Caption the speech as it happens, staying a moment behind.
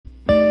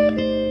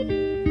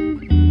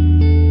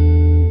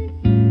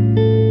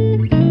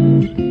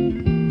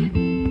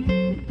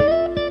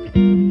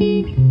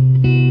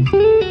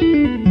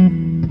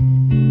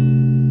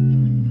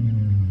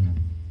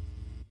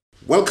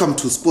Welcome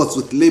to Sports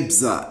with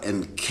Lebza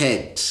and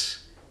Cat.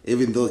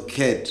 Even though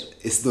Cat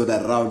is not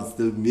around,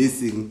 still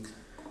missing.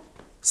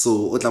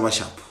 So, otla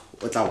sharp,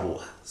 otla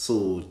boa.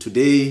 So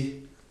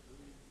today,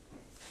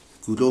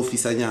 good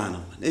officer nyana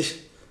man.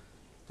 Eish,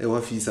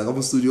 officer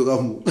come studio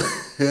come.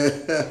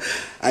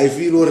 I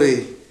feel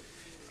already.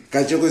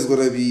 Kachoko is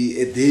gonna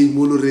be a day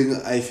moloring.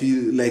 I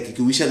feel like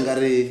we wish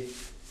angare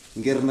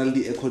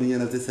ngernaldi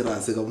ekoninyana tse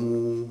serase ka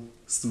mo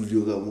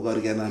studio ka mo ka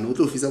re kana no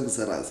tlo officer mo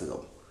serase ka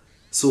mo.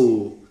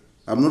 So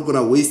I'm not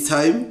gonna waste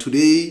time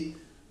today.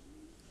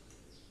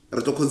 I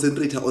have to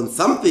concentrate on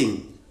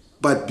something.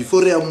 But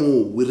before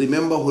we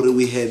remember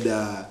we had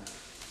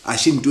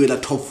ashi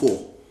nthwela top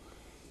 4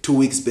 2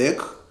 weeks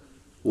back,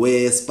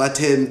 where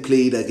Spartan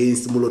played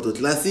against Moloto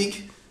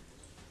Classic.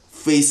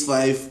 Phase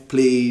 5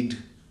 played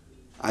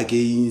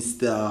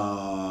against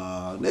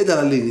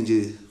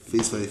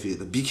Phase 5 here,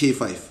 the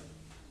BK5.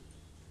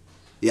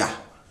 Yeah.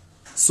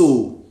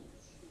 So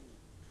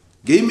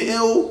game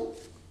L,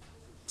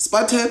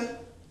 Spartan,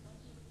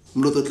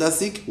 Moloto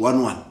Classic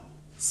 1-1.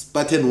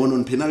 Spartan won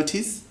on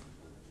penalties.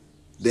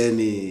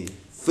 Then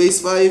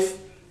Phase 5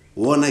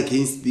 won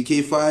against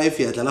BK5.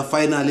 Yadlala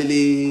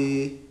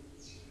finally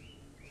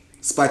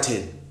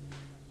Spartan.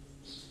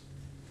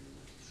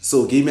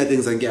 So game ya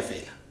things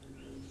angiyafela.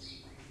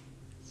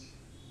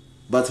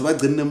 But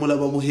bagcine mola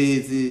ba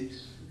bohetse.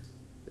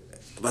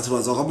 Batho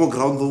ba tswa ka mo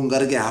ground go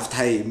ngare ke half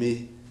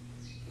time.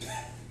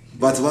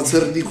 Batho ba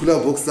tsere di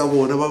kula box tsa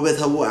bona ba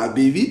betha bo a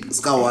baby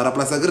ska wara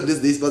plus agre this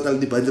days battle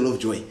the bundle of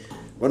joy.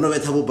 One of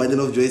betha bo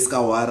bundle of joy ska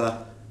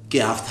wara ke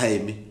half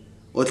time.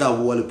 O tla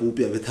bua le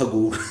popi a betha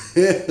goal.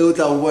 O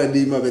tla bua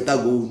di ma betha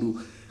goal.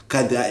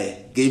 Kanti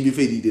game e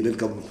fedile le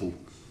ka mokgo.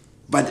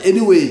 But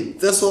anyway,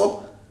 that's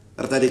all.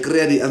 Rata de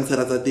create the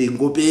answer tsa teng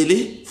go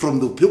pele from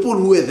the people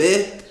who were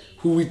there,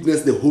 who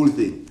witnessed the whole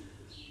thing.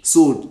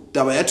 So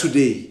taba ya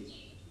today,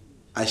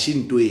 ashi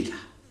nthwela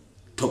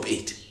top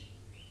 8.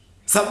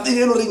 Something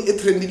it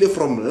trended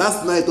from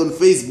last night on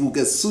Facebook.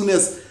 As soon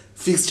as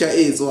fixture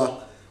is,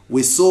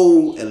 we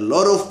saw a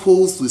lot of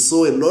posts, we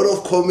saw a lot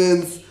of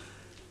comments.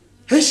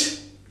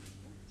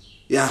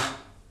 Yeah,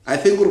 I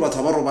think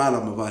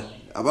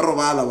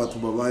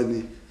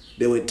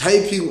they were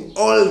typing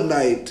all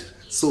night.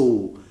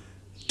 So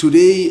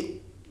today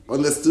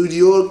on the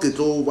studio,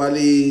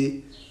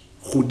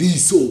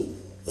 Kgudiso,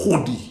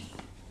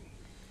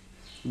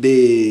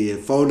 the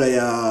founder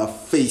of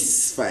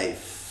Phase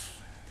 5.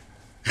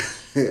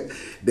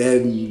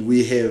 Then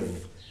we have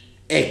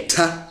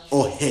A.K.A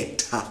or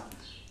Hector.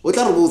 What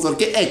are those?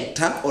 A.K.A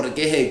or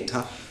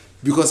Hector?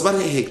 Because what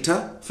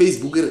Hector,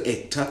 Facebook is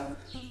A.K.A.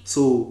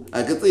 So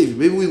I can say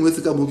maybe we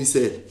must come movie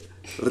set.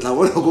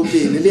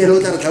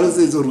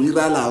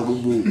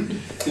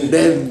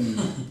 Then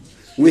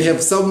we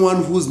have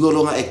someone who's no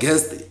longer a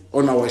guest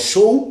on our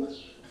show.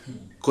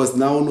 Because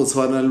now no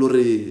Tswana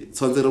Lore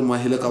Tswanzere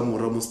Mahele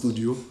Kamora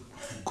studio.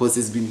 Because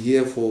he's been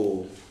here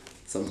for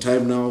some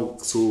time now.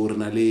 So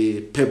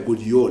Renale Pep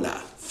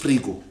Guardiola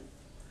Frigo.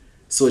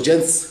 So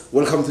gents,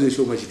 welcome to the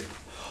show, Majida.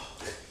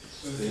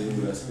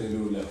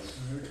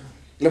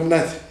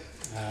 Lemnat.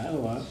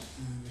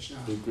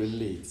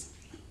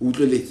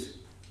 Utlwe late.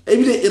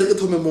 Ebile e re ke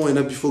thome mo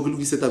wena before ke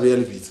lokise taba ya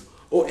lebitso.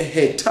 O a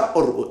Hector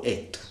or o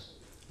actor?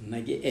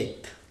 Nna ke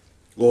actor.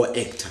 Or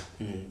actor.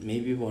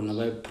 Maybe bona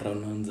ba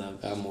pronounce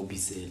ka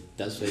Mobisel.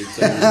 That's why it's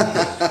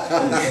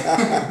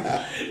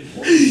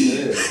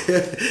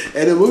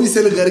and the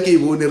Mobisel gare ke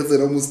bone re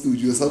tsena mo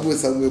studio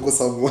somewhere ko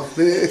someone.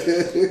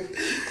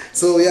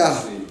 So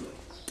yeah.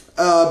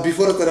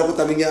 Before I go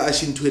tabeng ya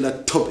ashi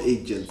nthwela top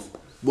agents.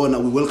 Bona,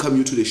 we welcome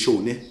you to the show,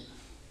 ne?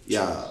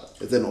 Yeah,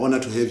 it's an honor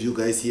to have you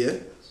guys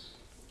here.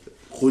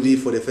 Khudi,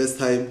 for the first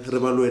time, I'm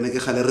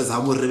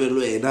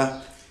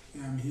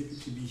happy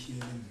to be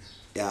here.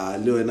 Yeah,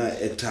 Leona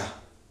actor,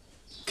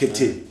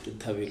 captain.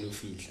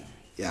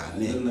 Yeah,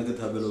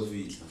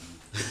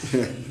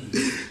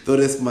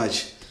 that's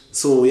much.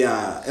 So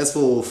yeah, as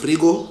for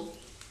Frigo,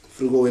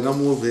 when I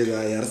move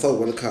there, you're so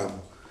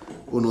welcome.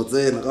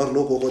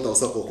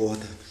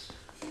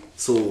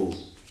 So,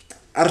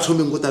 I told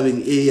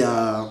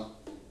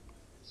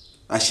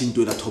ashi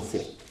nthwela top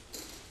 4.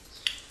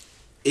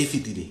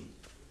 A50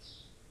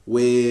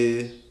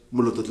 where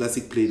Moloto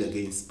Classic played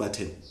against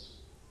Spartan.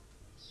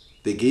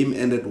 The game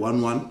ended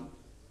 1-1,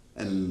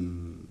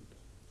 and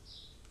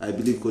I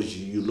believe because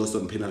you lost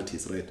on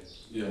penalties, right?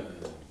 Yeah.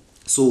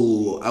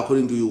 So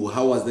according to you,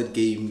 how was that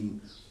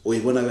game? Or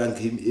you gonna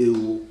game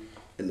ill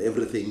and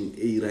everything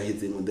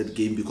hitting on that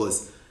game?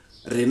 Because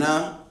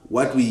Rena,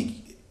 what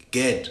we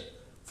get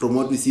from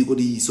what we see on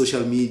the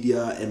social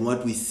media and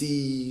what we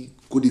see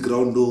on the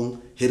ground to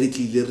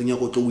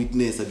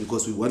witness,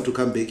 because we want to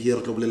come back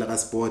here to play like a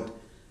sport.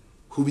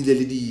 Who be the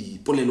lady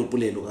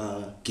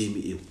polelo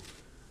game ill?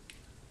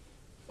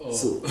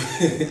 So,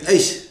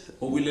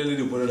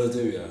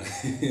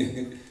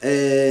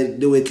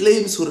 there were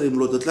claims for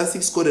Moloto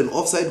Classic scored an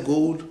offside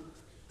goal.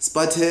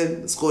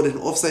 Spartan scored an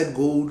offside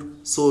goal.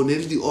 So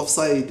nearly the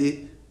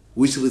offside,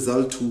 which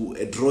result to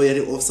a draw at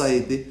the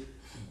offside.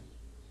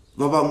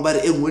 Ba bang ba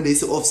re engwe ne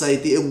se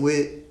offside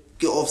engwe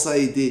ke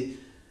offside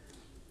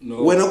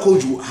No. When a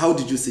coach, how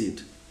did you see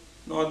it?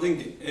 No, I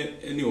think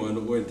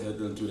anyone were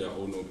entitled to their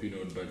own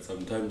opinion, but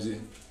sometimes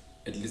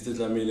at least it's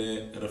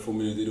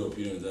reformulated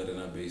opinions that are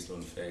not based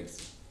on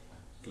facts.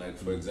 Like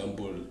for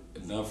example,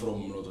 now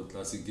from Moloto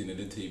Classic in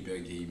the tape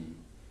game,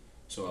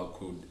 so I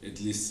could at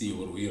least see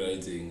what we're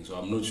writing. So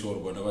I'm not sure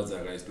whatever the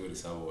guy's story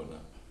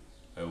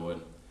I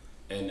won.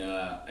 And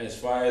as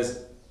far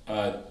as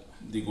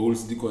the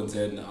goals the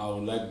concern, I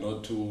would like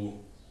not to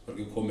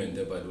comment,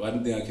 but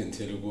one thing I can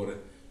tell you,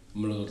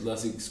 Moloto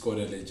Classic scored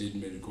a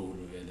legitimate goal.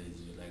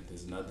 Like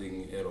there's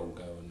nothing wrong.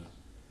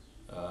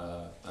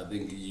 I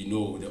think you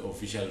know the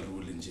official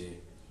rule in J.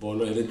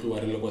 Bolo there's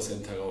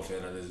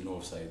no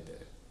offside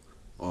there.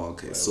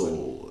 Okay,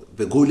 so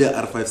the goal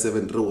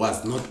R573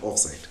 was not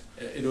offside.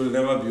 It will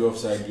never be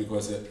offside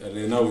because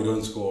right now we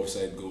don't score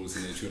offside goals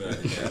in naturally.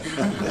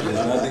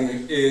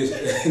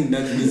 There's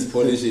nothing is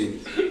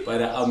polishing.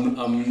 But I'm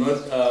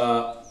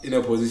not in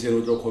a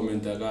position to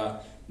comment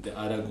the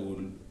other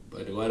goal.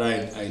 But what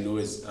I know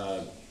is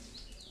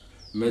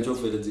match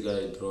of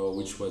a draw,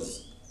 which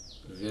was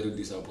very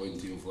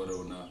disappointing for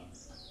Rona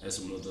as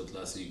Moloto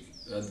Classic.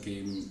 That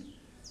game,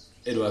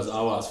 it was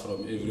ours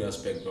from every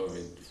aspect of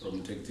it,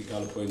 from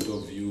tactical point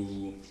of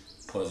view,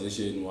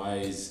 possession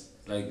wise.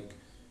 Like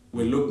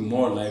we looked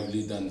more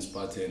lively than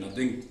Spartan. I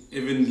think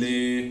even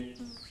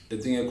the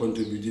thing I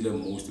contributed the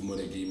most in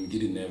the game,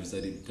 getting nerves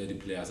that the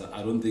players.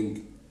 I don't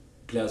think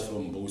players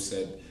from both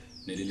sides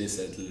really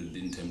settled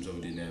in terms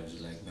of the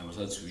nerves. Like now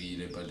that's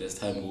really, but as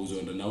time goes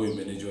on, now we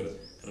manage to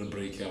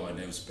break our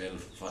nerve spell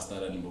faster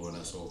than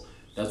Bona. So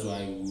that's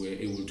why we were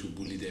able to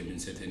bully them in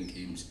certain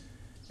games.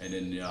 And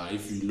then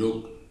if you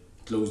look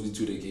closely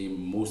to the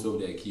game, most of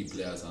their key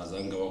players are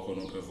Zangawa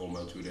cannot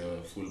perform to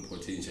their full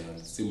potential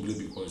simply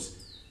because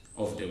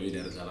of the way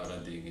they're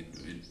doing it.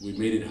 We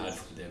made it hard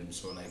for them.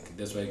 So like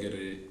that's why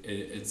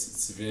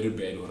it's very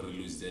bad when we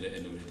lose at the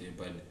end of the day.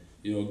 But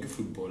you know,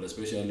 football,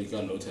 especially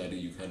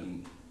you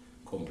can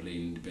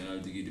complain the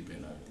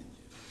penalty.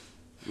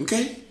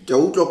 Okay,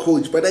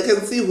 coach, but I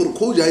can see who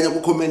coach I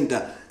have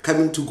commenter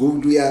coming to go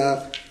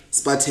to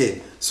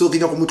Spartan. So can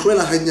you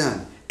nthwela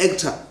hanyane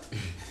actor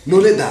no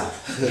leather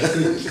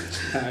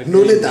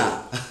no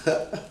leather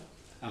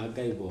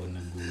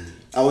akayibona nguni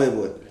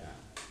awayibona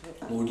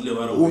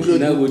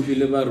na go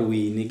tlile ba re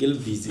win ke le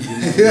busy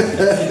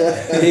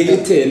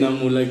ke tena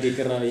mola ke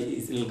kra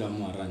isel ka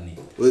morane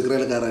we kra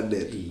le ka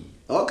rande.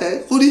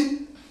 Okay,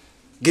 Kgudi,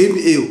 game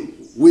eo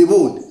we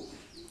bone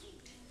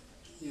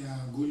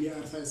Guli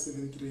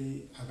R573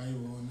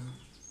 akayibona.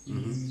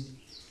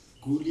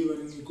 Guli ba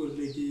re ko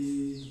le ke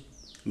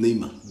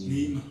Neymar.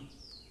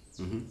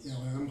 Ya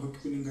wa ga mkhokhi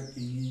kuninga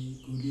teng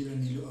Guli ra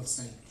nile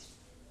offside.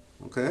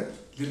 Okay.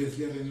 Le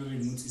referee re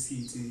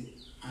motsisitse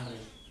are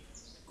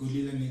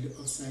Guli la nile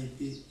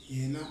offside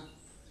yena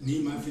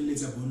Neymar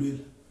feletsa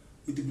bolwela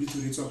o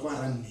tibulitse re tswa kwa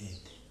ra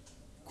net.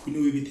 Khune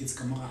we bethetse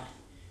ka mogare.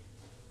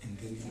 And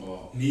then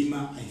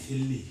Neymar I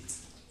felletse.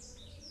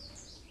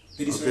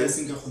 There is why I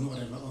think I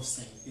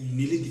offside. And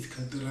nearly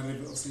difficult to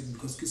arrive offside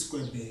because it's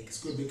square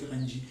back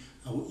range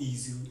how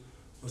easy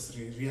was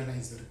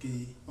realize that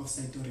okay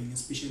offside or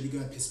especially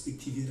got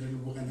perspective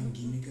in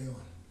game.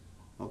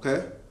 Okay.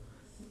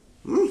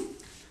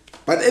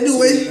 But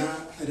anyway,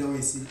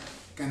 otherwise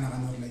can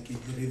like the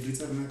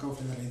referees are not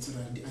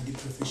the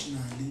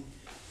professionally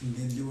and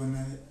then they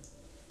wanna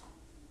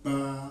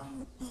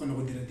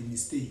the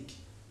mistake.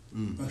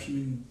 But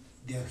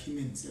they are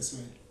humans as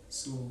well.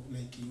 So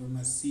like you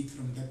must see it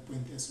from that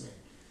point as well.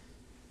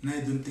 Now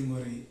I don't think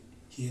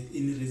he had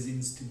any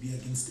reasons to be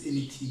against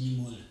any team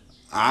more.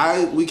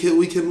 we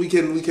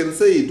can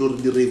say it or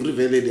the referee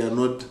valley they are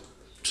not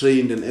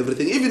trained and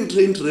everything. Even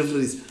trained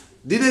referees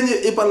didn't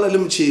ipalla le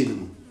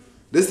mchini.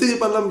 This thing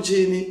ipalla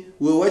mchini.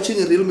 We were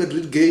watching a Real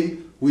Madrid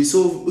game. We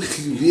saw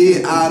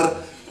VAR.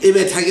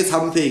 It target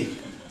something.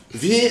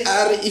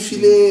 VAR if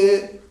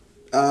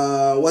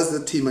what's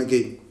the team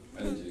again?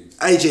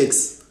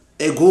 Ajax.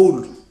 A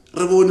goal.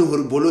 Rebone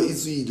hore bolo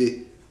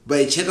iswile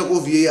by check ko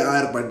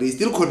VAR but they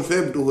still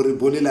confirmed hore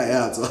bolo la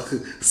yatswa.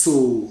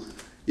 So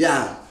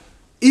yeah,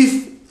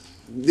 if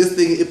this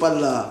thing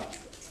ipalla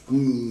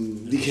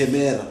the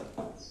camera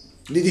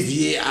le the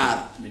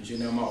VAR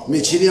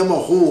metšhini ya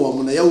magoa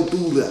mona ya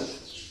utura,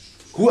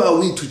 who are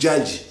we to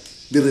judge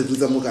the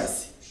referees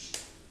mokasi?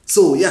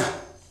 So yeah,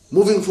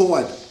 moving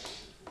forward,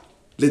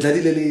 le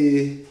tladile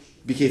le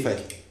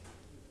BK5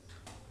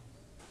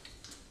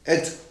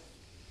 act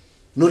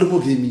no le mo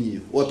gaming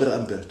you o apere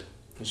unbelt.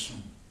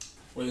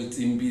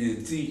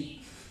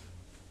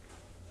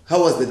 How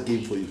was that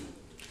game for you?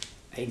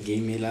 I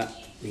game la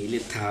le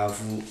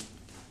thafu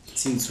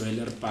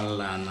nthwela re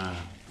pallana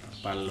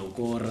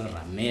pallokora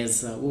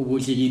ramesa o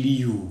bohle ke di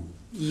you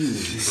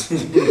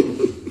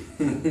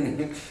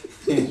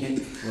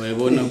wa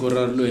bona go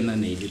ra lo ena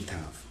ne le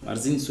thafu mara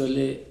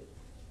nthwele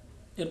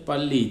e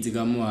palletse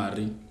ka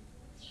moare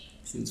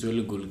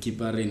nthwele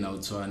goalkeeper rena o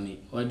tshwane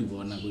wa di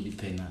bona go di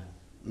penal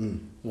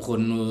o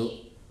gonno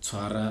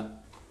tshwara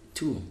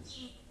 2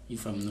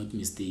 if I'm not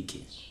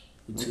mistaken.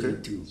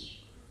 2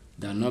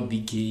 da no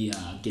BK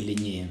ya ke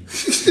lenyeng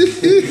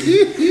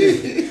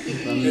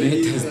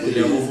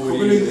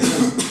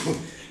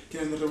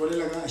Can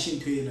revolela ka ashi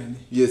nthwela ne.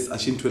 Yes,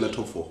 ashi nthwela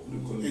top 4.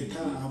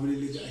 Eta a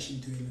bolele ka ashi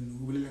nthwela no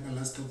go bolela ka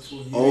last top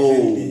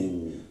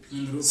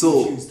 4.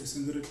 So so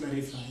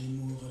clarify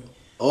mo gore.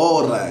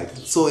 all right.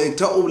 So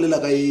A.K.A o bolela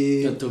ka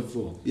ka top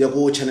 4 ya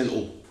go channel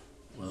O.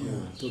 wow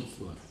top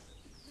 4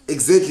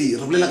 Exactly,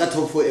 re bolela ka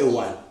top 4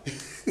 A1.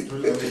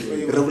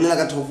 Re bolela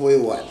ka top 4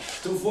 A1.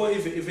 Top 4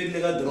 if it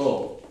like a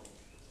draw.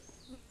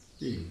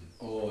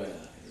 Oh yeah.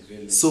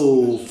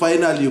 So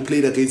finally you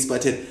played against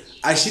Spartan.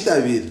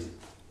 Ashitabile.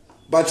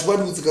 But what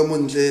was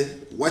the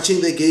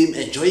watching the game,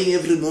 enjoying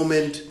every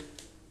moment.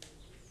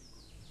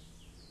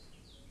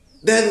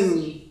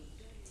 Then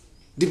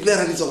the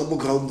player is on the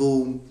ground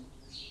home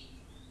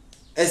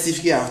as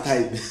if you have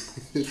time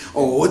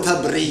or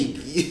water break.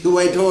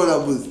 White all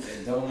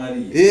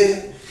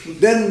yeah.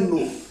 Then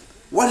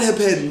what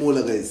happened,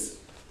 Mola guys?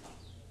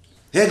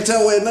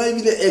 Hector, when I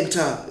mean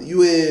Hector, you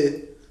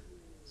were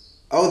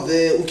out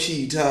there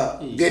ukita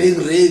getting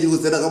ready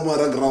with the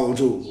Nakamura ground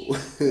too.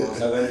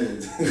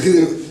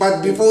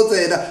 But before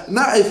that,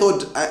 now I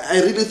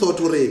really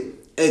thought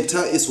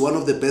A.K.A is one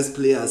of the best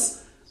players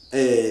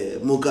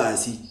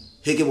Mokasi.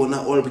 Heke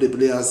bona all the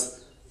players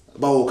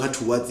ba o ka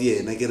towards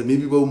yena ke re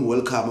maybe ba mo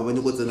welcome ba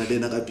nyoko tsena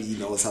lena ka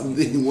pina or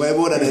something why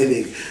bona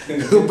direct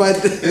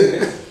but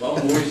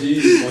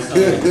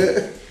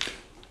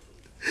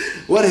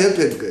what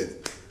happened guys?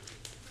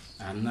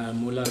 ana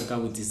mola ka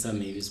botsisa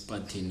maybe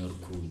Spartan or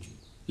Kgudiso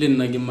le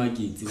nna ke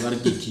makitsi ba re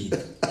ke kita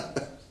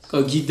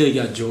ka kita ke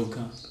a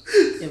joka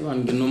e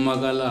bang ke no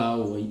magala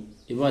o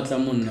e batla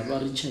monna ba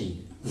re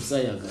chaina o sa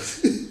ya ka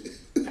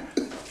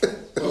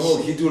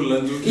Oh, he do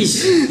Lando.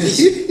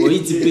 o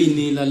itse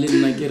peinela le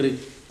nna ke re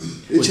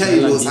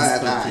Chaina o sa ya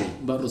kae?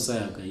 ba ro sa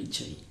ya ka e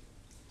chaina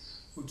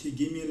Okay,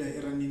 game la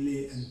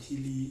eranile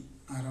until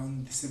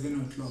around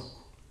 7 o'clock.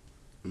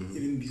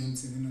 Even beyond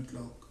 7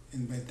 o'clock.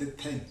 And by that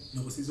time,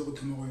 no go se go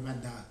thoma go ba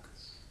dark.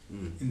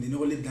 And then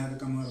go le dark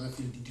ka mo ra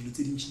feel dilo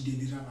tse dintsi di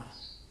dira ba.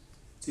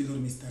 Tse le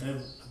Mr.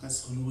 Rev aka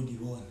se gone go di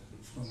bona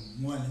from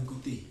mo a leng ko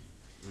teng.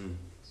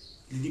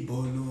 Le di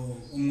bolo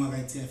o mwa ga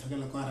itse fa ka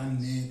la kwa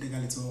ran net ka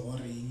letso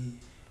gore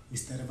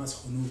Mr. Rev a se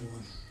gone go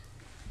bona.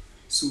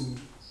 So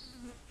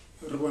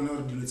re bona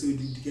gore dilo tse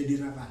di ka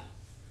dira ba.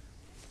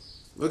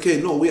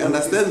 Okay, no, we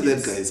understand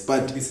that guys,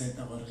 but this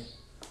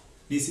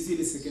is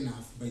the second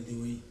half, by the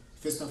way.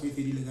 First half, if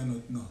you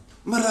not.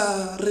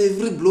 Mara,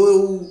 every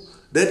blow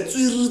that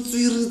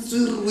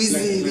twir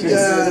wheezy,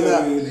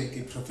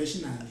 like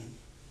professionally,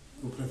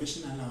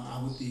 I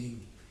would think.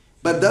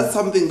 but that's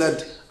something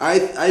that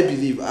I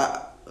believe.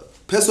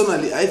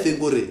 Personally, I think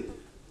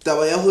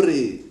taba ya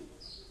hore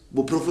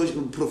bo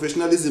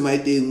professionalism I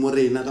think more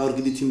na ka hore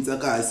ke di team tsa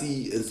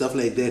kasi and stuff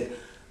like that.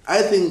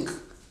 I think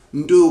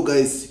ndo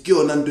guys ke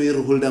yona ndo e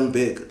re holding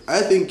back.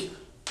 I think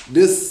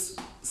this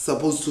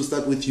supposed to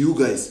start with you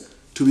guys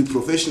to be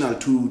professional,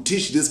 to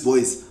teach these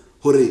boys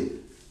hore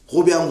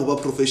go byang go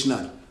ba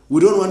professional.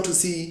 We don't want to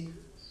see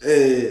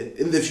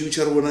in the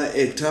future bona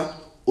A.K.A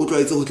o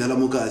tloitse go dlala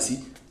mo kasi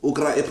o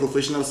kra a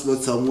professional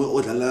slot somewhere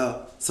o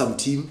dlala some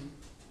team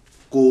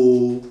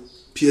go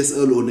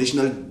PSL or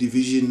national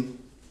division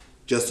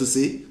just to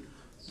say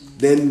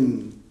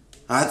then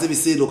I have to be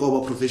say look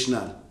about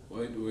professional.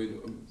 Wait,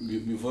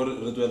 before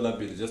Retwella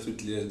Bill, just to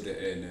clear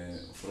the end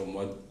from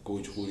what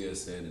Coach Kgudiso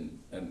said,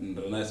 and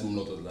the nice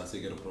Moloto last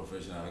year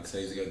professional,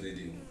 exercise got it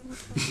in.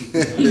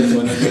 Yes,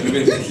 when I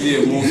get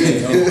clear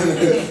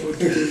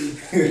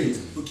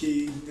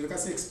Okay,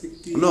 the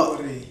expecting. No,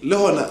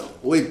 Lehona,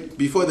 wait,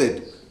 before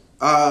that,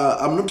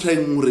 I'm not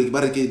trying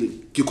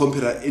to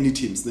compare any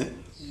teams, ne?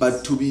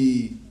 But to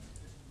be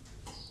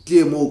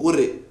clear more,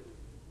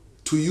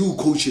 to you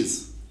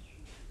coaches.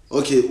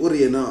 Okay,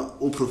 Oriana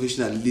or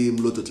professional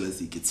Moloto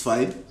Classic, it's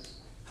fine.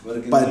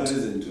 But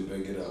reason to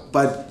back it up.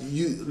 But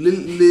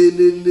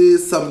you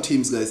some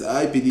teams guys,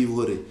 I believe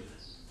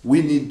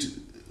we need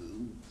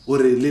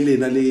level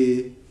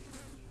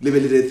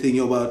thing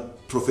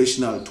about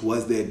professional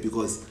towards that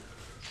because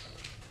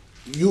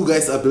you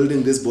guys are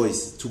building these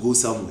boys to go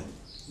somewhere.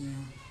 Yeah.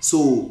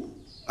 So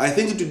I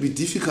think it would be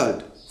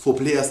difficult for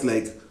players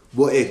like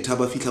Bo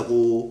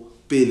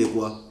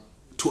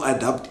to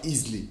adapt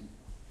easily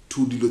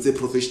to the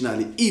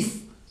professionally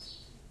if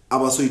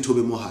abaso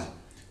itobe mo high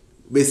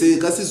bese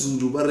ka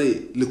sizulu ba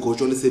re le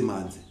gojo le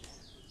semanze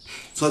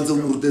tshwantse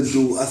mo rute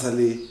ntlo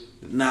asale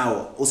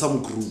now o sa mo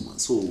groom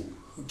so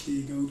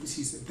okay go to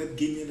see that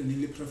game ya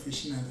le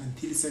professional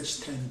until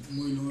such time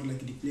mo ile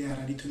like the player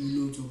a di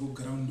thomilo to go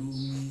ground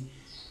umi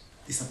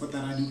the supporter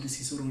a di to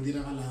see so ro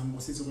dira gala mo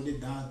se go le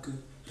dark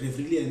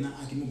referee ena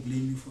a ke mo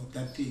blame you for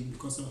that thing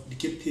because of the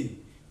captain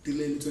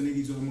dile le tsone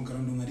di tswa mo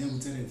ground nga di a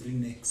botsa referee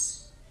next.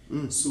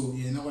 So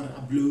yeah, now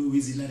I blow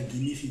with the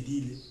game if you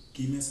deal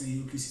game as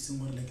I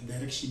more like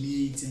direction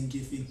it's and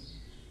giving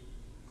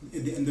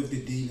at the end of the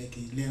day like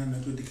learn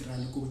not to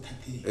declare go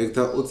tate.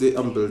 A.K.A o tse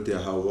umbrella ya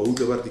hawo wa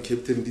utlwa ba the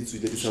captain di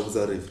tswile di sa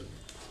botsa referee.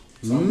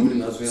 Somebody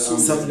now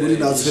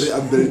very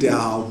umbrella ya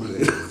hawo.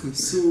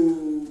 So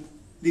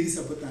le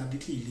di-supporter di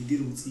tlile di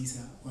re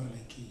botsisa or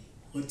like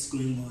what's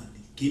going on,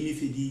 game e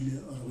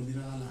fedile or go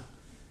diragalang,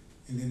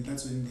 and then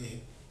that's when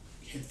they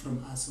heard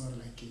from us or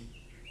like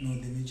no,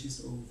 the match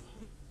is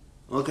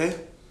over. Okay,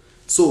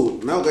 so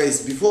now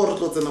guys, before re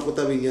tlo tsena go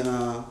tabeng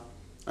ya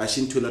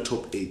ashi nthwela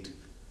top 8,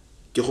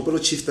 ke gopela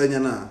go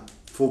shiftanyana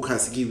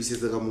focus ke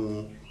busetse ka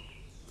mo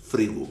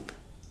Frigo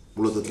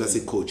Moloto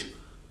Classic coach.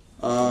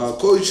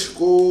 Coach,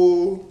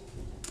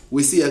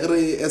 we see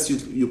as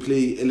you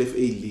play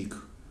LFA league,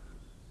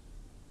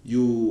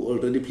 you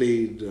already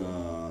played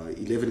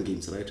 11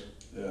 games, right?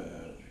 Yeah.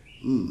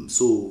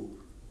 So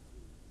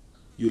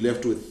you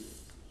left with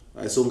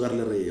I saw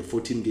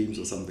 14 games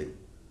or something.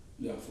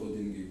 Yeah,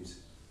 14 games.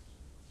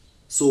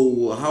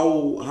 So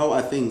how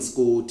are things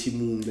go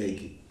team,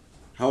 like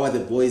how are the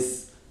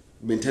boys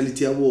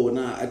mentality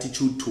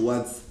attitude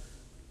towards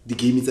the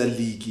games and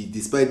league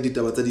despite the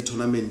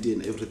tournament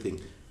and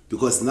everything?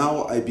 Because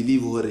now I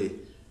believe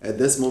at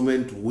this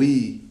moment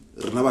we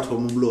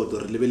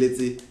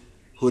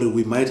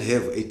might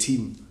have a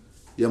team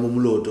ya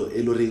Moloto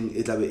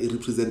it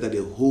represented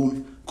the whole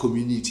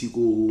community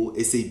go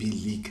SAB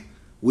league,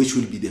 which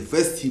will be the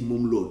first team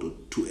Moloto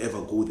to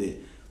ever go there.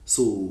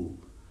 So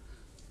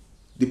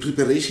the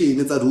preparation,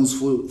 it's those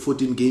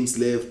 14 games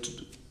left.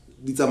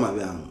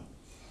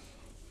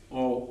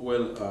 Oh,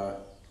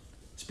 well,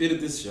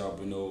 spirit is sharp,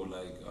 you know,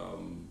 like,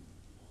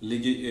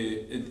 league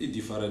it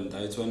different.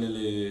 It's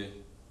only,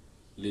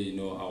 you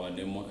know, our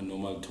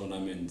normal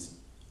tournaments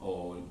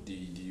or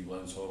the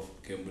ones of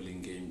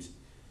gambling games.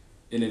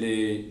 In a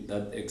day,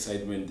 that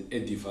excitement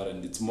is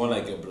different. It's more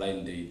like a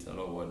blind date, I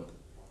don't want.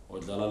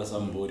 Or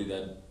somebody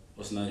that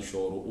was not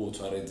sure who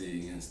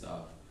trading and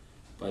stuff.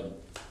 But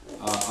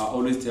I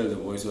always tell the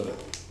boys,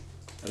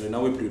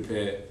 now we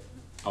prepare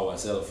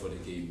ourselves for the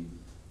game.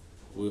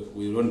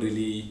 We don't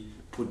really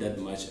put that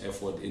much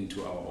effort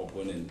into our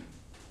opponent.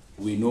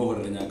 We know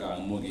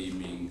more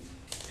gaming,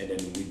 and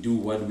then we do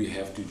what we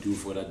have to do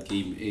for that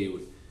game.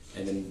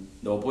 And then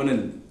the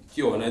opponent,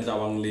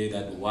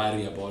 that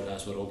worry about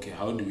us, or okay,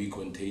 how do we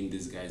contain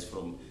these guys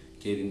from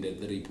getting the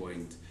 3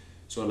 points?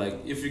 So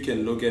like, if you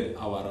can look at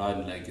our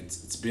run, like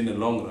it's been a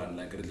long run.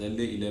 Like the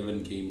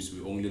 11 games,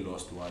 we only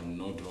lost 1,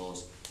 no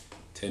draws,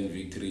 10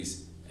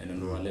 victories, and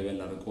then 11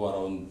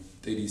 around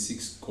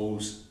 36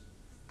 goals,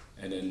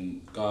 and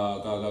then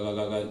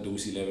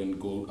those 11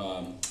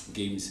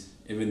 games,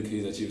 even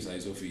Kaizer Chiefs are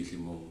so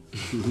more.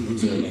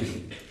 So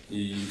like,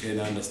 you can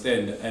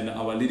understand, and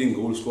our leading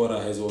goal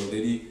scorer has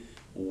already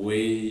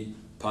way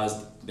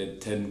past the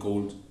 10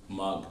 goal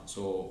mark.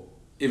 So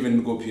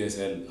even go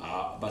PSL,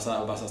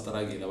 basa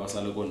struggle,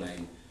 basa go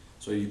 9.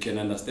 So you can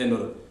understand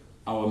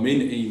our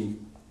main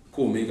aim,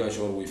 make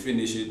sure we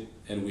finish it,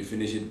 and we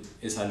finish it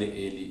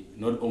early,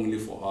 not only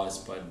for us,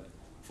 but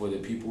for the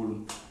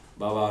people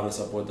Baba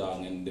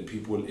supporting and the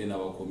people in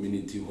our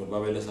community who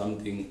have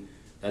something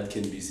that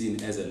can be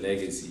seen as a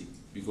legacy.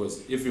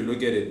 Because if you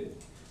look at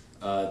it,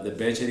 the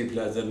bachelor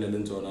players that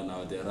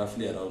now, they're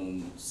roughly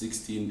around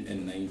 16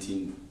 and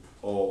 19,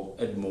 or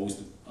at most,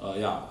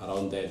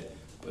 around that.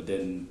 But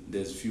then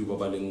there's few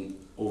babbling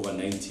over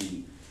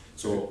 19.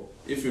 So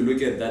if you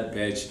look at that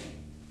batch,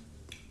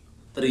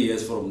 3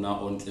 years from now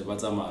on,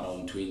 Tlebatsama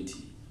around 20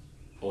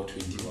 or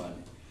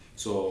 21.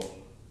 So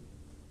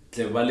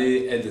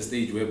Tlebale at the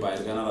stage whereby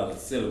Ghana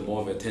is still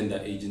more of a tender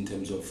age in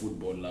terms of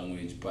football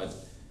language, but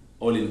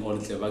all in all,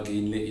 Tleba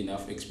gained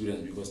enough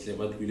experience because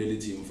Tleba really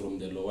team from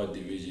the lower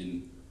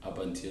division up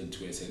until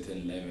to a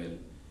certain level.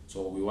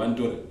 So we want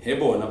to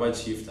have another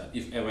shifter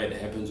if ever it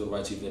happens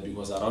over shifter,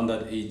 because around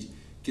that age,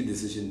 key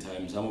decision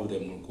time, some of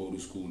them will go to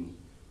school,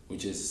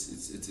 which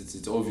is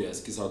it's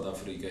obvious. In South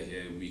Africa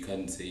here, we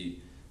can't say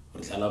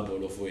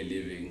ball for a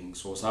living.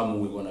 So some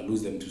we're gonna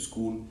lose them to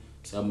school,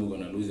 some we're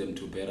gonna lose them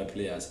to better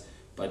players.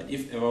 But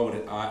if ever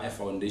we are a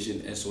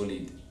foundation is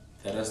solid,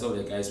 the rest of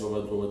the guys who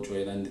will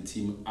join and the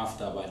team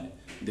after that,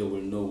 they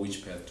will know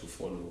which path to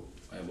follow.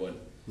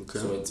 Okay.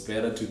 So it's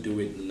better to do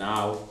it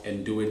now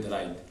and do it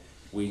right.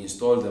 We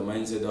install the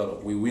mindset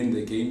of we win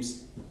the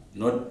games,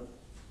 not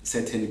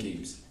certain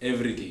games,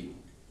 every game.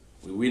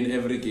 We win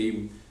every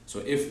game. So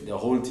if the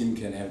whole team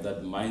can have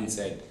that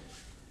mindset,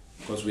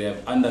 because we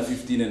have under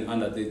 15 and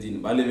under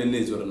 13,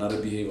 or another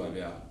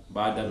behavior,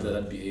 bad after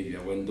that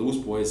behavior. When those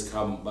boys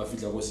come,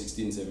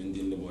 16,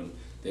 17,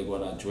 they're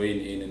gonna join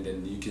in, and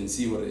then you can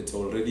see where it's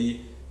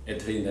already a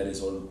train that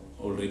is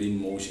already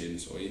in motion.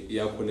 So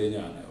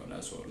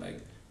so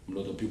like a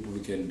lot of people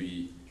can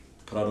be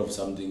proud of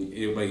something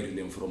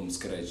everybody from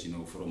scratch,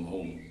 from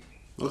home.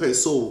 Okay,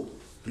 so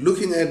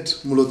looking at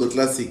Moloto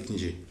Classic,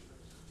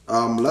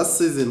 last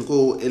season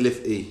go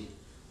LFA,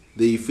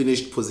 they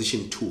finished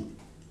position 2.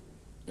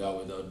 Yeah,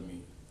 without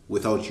me.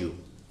 Without you.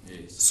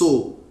 Yes.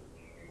 So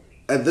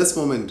at this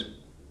moment,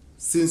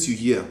 since you're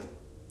here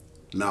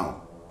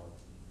now,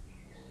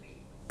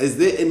 is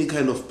there any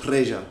kind of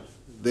pressure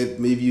that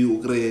maybe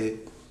you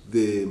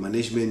the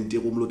management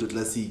of Moloto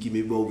Classic,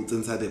 maybe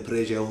inside the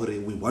pressure,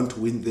 we want to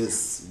win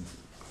this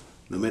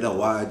no matter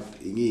what,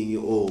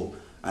 or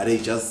are they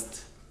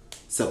just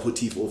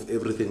supportive of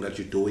everything that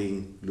you're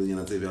doing,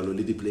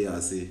 the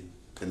players?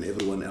 and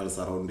everyone else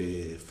around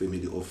the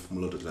family of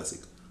Moloto Classic?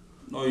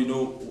 No, you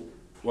know,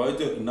 why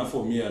enough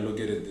for me, I look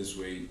at it this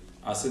way.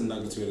 I said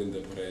nuggets were in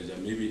the pressure.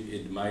 Maybe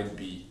it might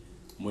be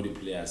more the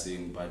player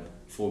saying, but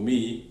for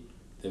me,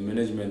 the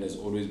management has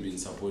always been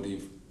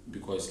supportive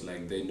because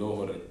like they know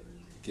how to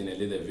can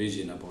lead the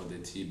vision about the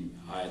team.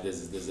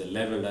 There's a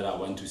level that I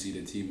want to see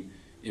the team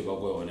if I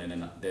go on,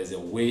 and there's a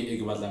way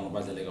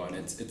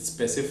it's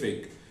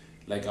specific.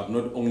 Like I'm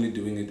not only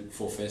doing it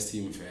for first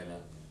team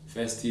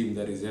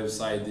the reserve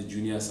side, the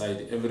junior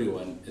side,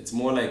 everyone. It's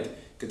more like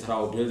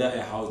build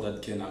a house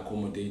that can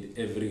accommodate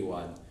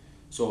everyone.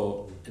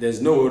 So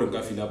there's no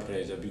feel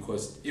pressure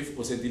because if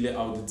osetile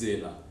out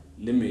there,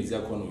 limits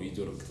are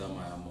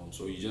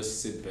so you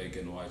just sit back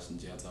and watch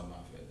and you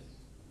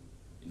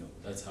know,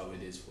 that's how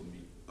it is for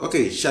me.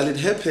 Okay, shall it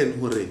happen,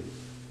 Hore?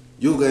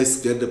 You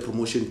guys get the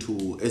promotion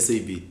to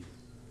SAB.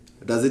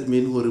 Does it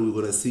mean, Hore, we're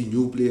gonna see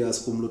new players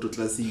from Moloto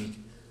Classic,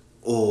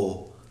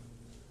 or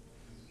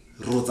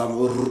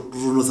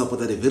Rono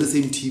support the very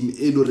same team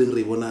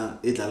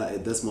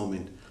at this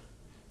moment?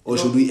 Or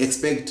should we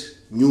expect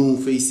new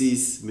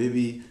faces,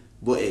 maybe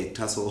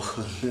actors or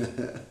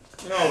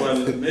Yeah, well,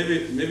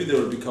 maybe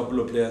there will be a couple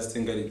of players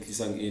thinking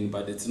in,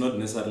 but it's not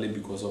necessarily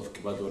because of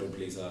Kibato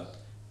replacer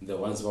the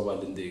ones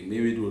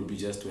maybe it will be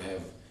just to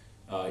have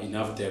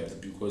enough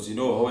depth, because you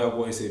know how I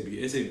go SAB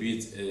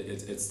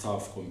it's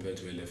tough compared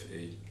to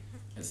LFA.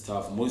 It's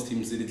tough. Most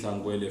teams did it go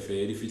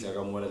LFA. They feel like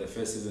I'm one of the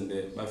first season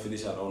they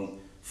finish around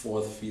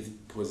 4th,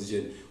 5th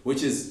position,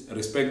 which is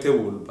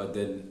respectable, but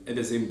then at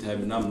the same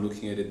time now I'm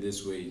looking at it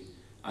this way.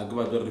 I go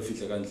back to the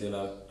feel like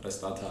Nkale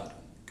restarted.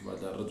 But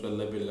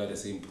the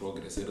same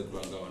progress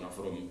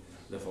from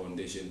the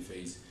foundation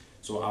phase.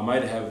 So I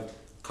might have a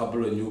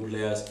couple of new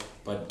players,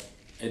 but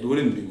it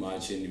wouldn't be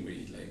much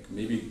anyway. Like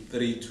maybe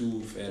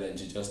 3-2 fella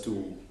just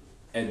to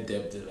add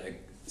depth,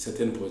 like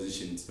certain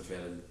positions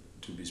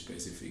to be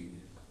specific.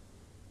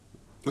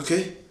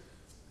 Okay.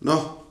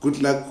 No,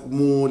 good luck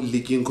more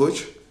leaking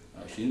coach.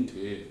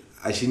 Ashintwe.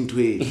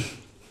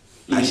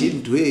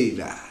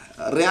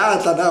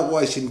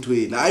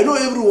 I know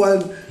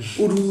everyone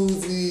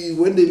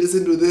when they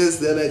listen to this,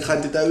 they're like,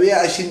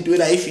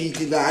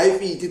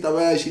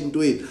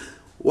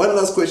 one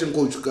last question,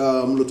 Coach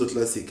Moloto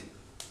Classic.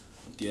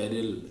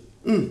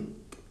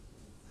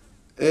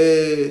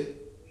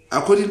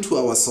 According to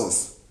our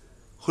source,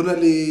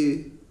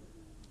 Honali,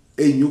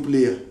 a new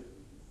player,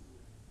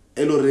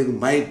 Eloreng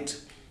might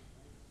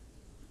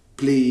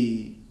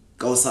play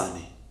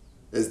Kausane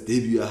as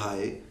debut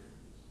high.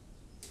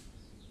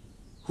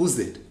 Who's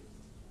that?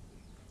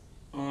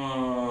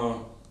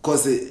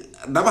 Because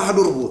never had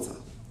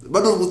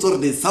but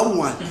there's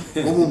someone.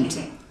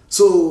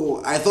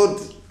 So I thought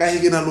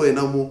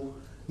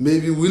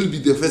maybe we'll be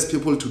the first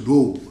people to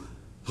know.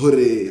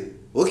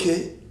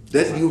 Okay,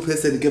 that new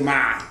person came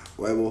out.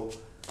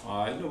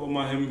 I know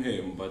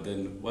him, but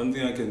then one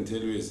thing I can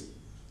tell you is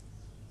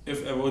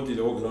if ever did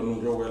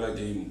a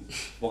game,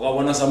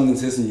 something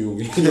says new.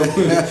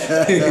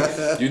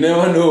 You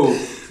never know.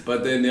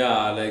 But then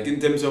yeah, like in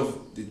terms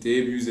of the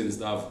debuts and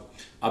stuff,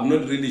 I'm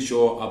not really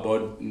sure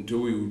about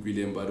Ntui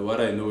William, but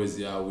what I know is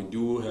we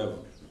do have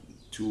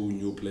 2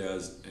 new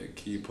players, a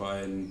keeper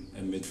and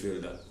a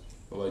midfielder,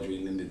 who are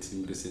joining the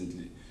team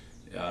recently.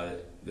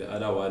 The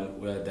other one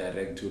were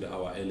direct to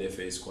our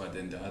LFA squad,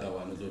 and the other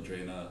one will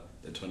join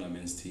the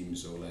tournament's team.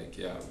 So like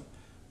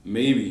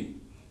maybe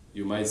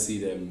you might see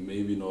them,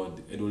 maybe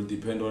not. It will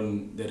depend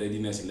on the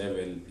readiness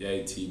level.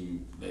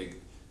 Team like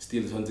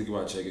still something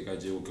about check up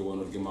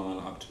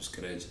to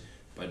scratch.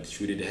 But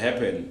should it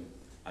happen,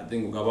 I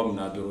think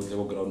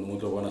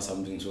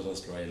something so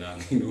strong,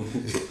 you know.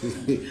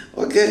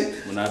 Okay.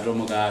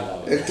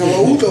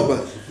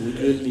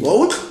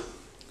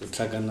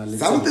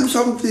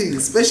 Something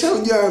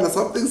special,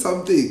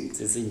 something.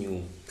 It's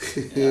new.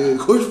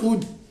 Coach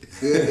food.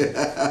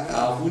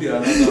 Food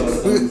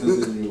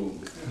is new.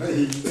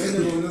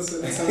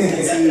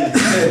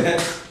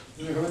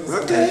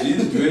 Okay.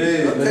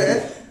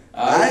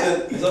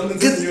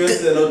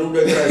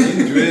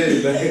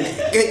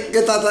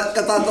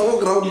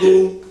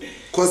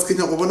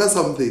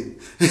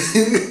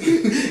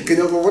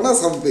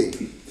 Something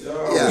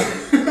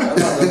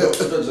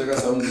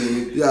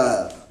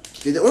yeah.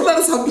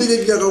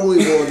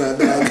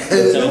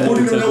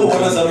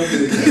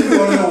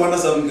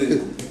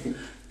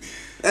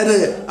 And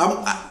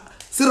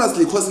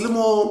seriously, because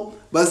more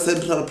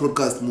central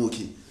broadcast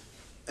Mookie.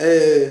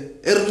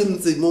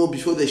 Everything more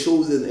before the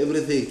shows and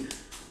everything.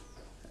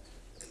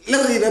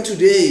 Like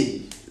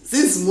today,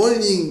 since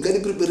morning, got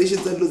the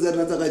preparations and those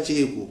are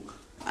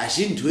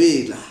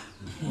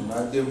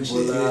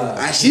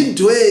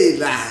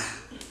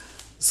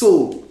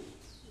So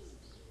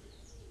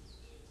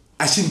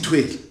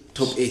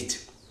top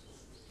 8.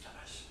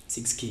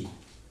 6K.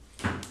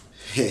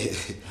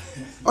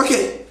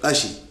 Okay,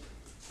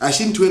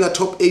 Ashintwela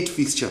top 8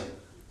 fixture.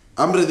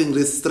 I'm reading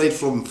this straight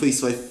from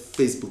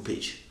Facebook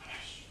page.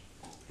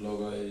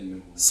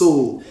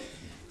 So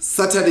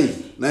Saturday,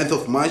 9th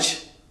of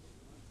March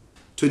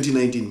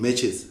 2019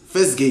 matches.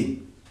 First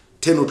game,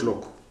 10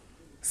 o'clock.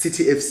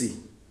 City FC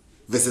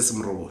versus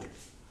Moloto.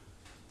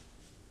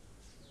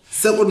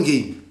 Second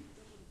game,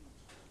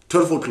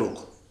 12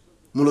 o'clock,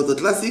 Moloto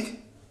Classic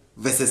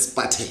versus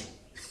Spartan.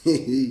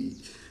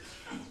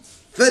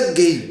 Third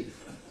game,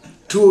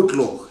 2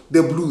 o'clock,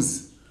 the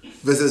Blues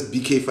versus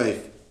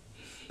BK5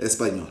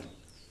 Espanyol.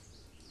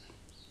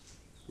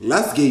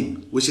 Last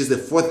game, which is the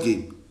fourth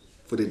game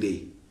for the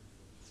day,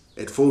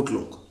 at 4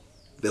 o'clock,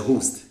 the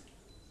host,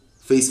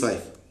 Phase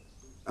 5,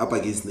 up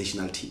against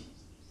national team.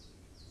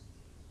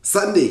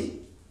 Sunday,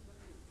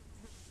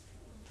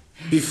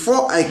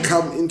 before I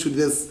come into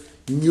this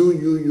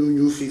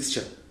new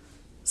fixture,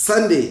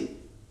 Sunday,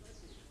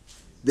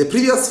 the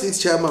previous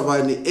fixture,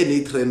 Mavani,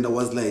 NA trend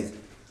was like,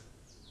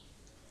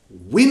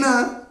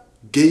 winner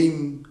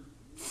game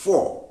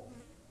 4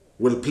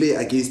 will play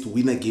against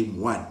winner game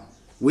 1,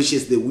 which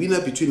is the winner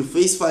between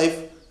Phase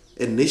 5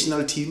 and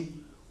national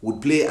team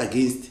would play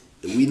against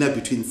the winner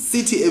between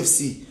City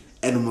FC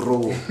and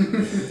Morobo.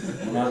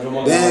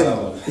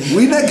 Then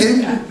winner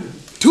game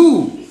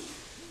 2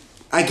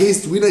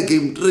 against winner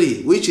game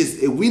 3, which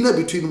is a winner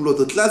between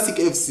Moloto Classic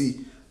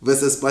FC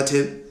versus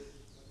Spartan,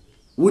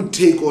 would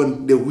take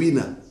on the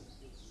winner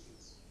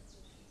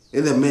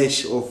in the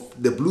match of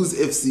the Blues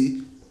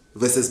FC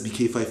versus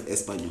BK5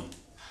 Espanyol.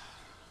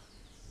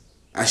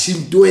 Ashi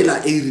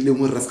nthwela erile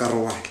mo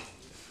raskaro wa.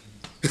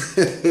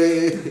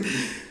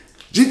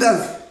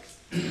 Jitas.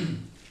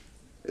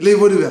 Le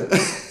bodiwa.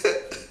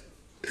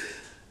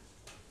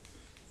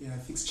 Yeah,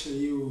 fixture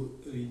you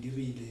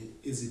really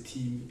as a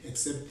team,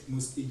 except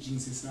most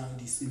agencies are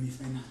the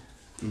semi-final.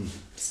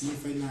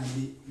 Semi-final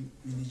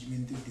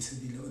management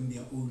decided on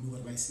their own or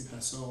by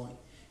so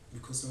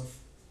because of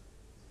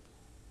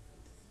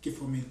the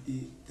format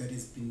that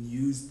has been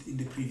used in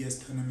the previous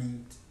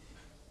tournament.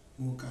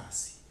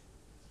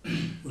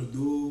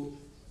 Although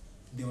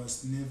there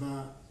was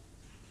never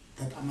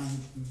that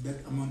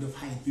amount of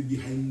hype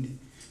behind the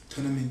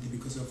tournament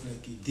because of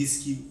like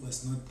this key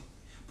was not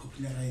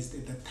popularized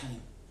at that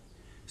time.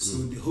 So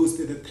the host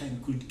at that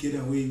time could get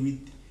away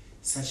with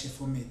such a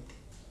format.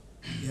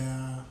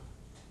 Yeah,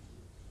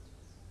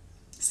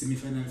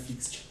 semi-final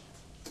fixture.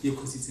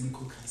 Because it's in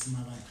Caucus.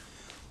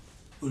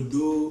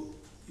 Although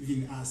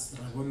even as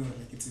Rabon,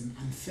 like it's an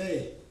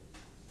unfair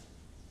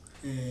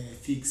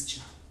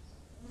fixture.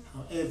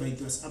 However, it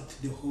was up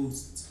to the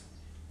hosts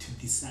to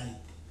decide.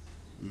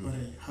 Or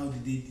how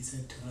did they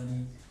decide to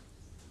run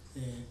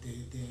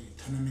the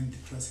tournament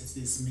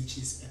processes,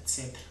 matches,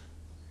 etc.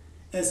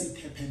 As it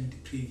happened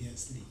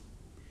previously.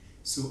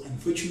 So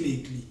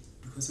unfortunately,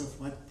 because of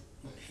what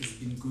has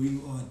been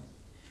going on,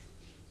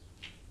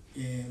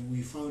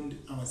 we found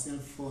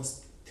ourselves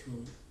forced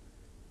to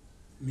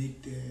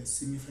make the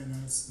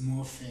semi-finals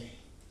more fair.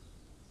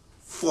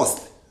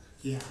 Forced?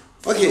 Yeah.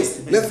 Okay,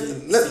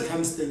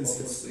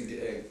 circumstances.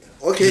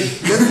 Okay,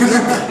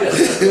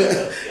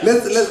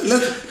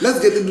 let's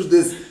get into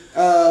this.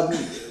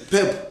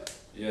 Pep.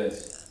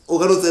 Yes.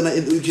 Ogarozena,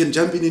 you can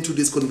jump into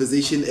this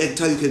conversation.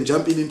 Actor, you can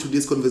jump into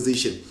this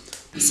conversation.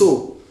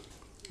 So,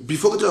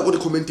 before we talk about the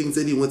commenting,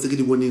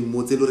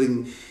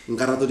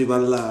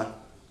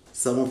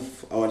 some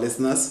of our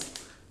listeners,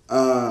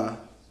 I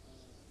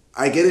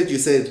get it. You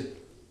said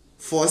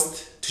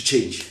forced to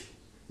change,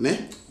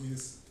 ne?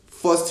 Yes.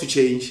 Forced to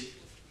change.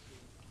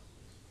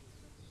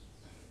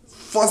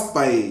 Forced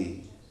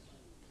by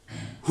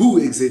who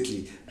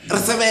exactly?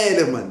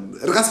 Rasabele man.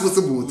 First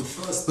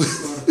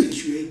or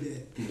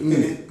persuaded.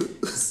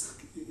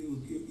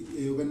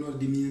 You cannot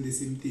demean the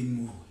same thing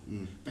more.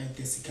 By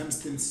the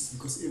circumstances,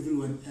 because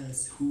everyone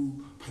else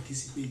who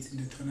participates in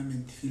the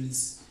tournament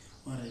feels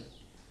alright,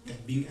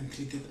 they're being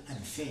treated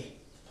unfair.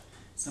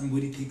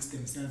 Somebody takes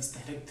themselves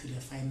direct to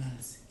the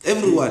finals.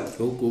 Everyone.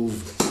 Walk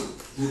over.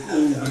 Walk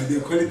over. They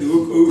call it the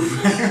walk over.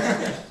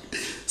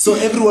 So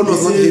everyone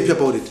was not happy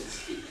about it.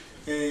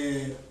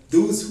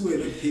 Those who were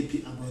not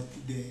happy about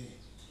the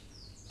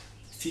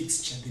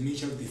fixture, the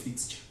nature of the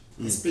fixture,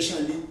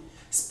 especially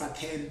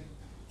Spartan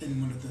and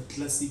Moloto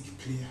Classic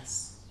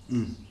players. They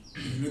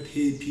were not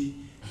happy,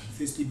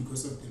 firstly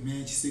because of the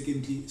match,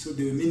 secondly, so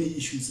there were many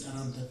issues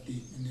around that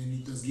day, and then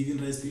it was giving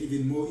rise to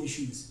even more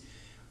issues,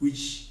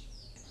 which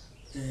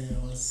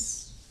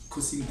was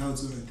causing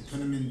doubts whether the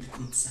tournament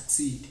could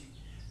succeed.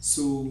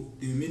 So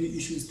there were many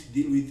issues to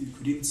deal with, we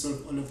couldn't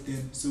solve all of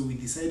them, so we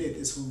decided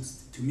as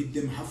hosts to meet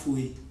them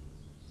halfway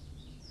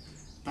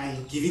by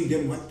giving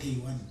them what they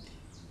want,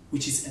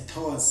 which is a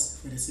toss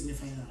for the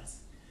semi-finals.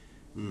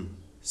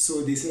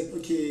 So they said,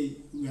 okay,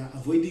 we are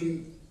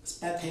avoiding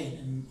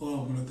Spartan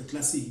or Moloto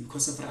Classic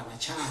because of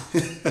Rabacha.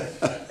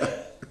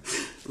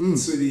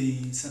 So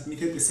they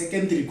submitted the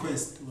second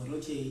request, or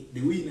okay,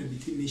 the winner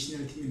between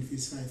national team and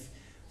Phase 5,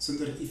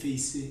 Sondra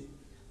Ife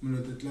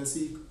Moloto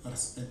Classic or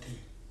Spartan.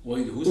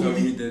 Wait, who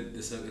submitted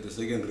the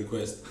second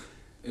request?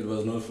 It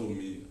was not from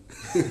me.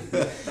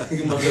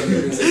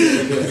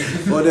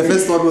 Or the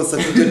first one was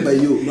submitted by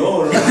you.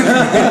 No.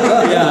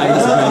 Yeah,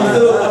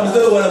 I'm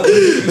still one of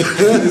this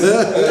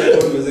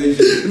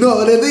conversation.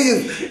 No, the thing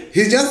is,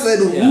 he just said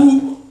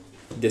who.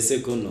 the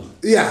second one.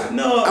 Yeah.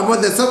 No.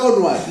 About the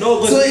second one.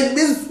 No, so it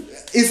means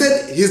He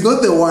said he's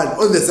not the one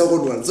on the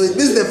second one. So it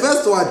means the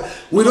first one,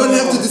 we don't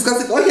have to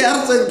discuss it. Okay,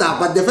 I'm saying that,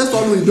 but the first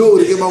one we know.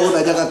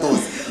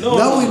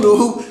 Now we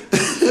know.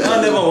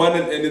 I never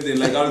wanted anything.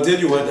 Like, I'll tell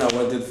you what I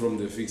wanted from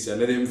the fixture.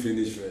 Let him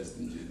finish first.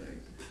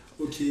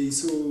 Okay,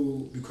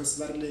 so because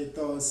Varle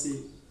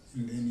Tawasi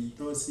and then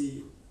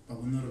Tawasi,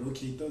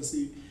 okay,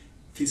 Tawasi,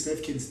 Phase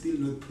 5 can still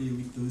not play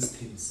with those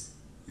teams.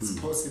 It's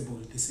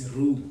possible. There's a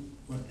rule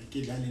where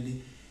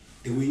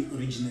the way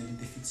originally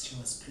the fixture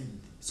was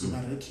planned. So,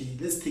 okay,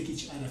 let's take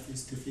each other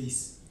face to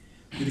face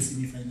for the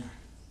semi-final.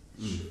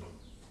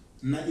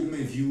 Now, in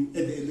my view,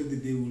 at the end of the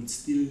day, we'll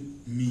still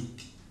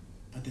meet.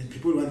 But then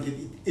people wanted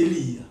it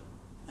earlier.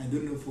 I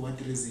don't know for what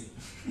reason.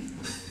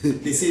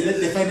 They say let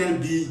the final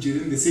be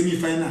during the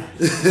semi-final.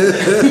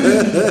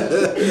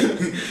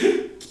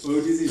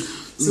 What is it?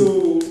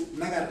 So,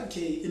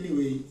 okay,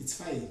 anyway, it's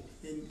fine.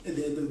 And at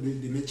the end of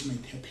the match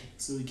might happen.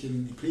 So we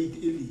can play it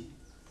early.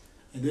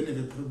 I don't have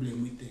a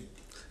problem with that.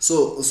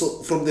 So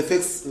from the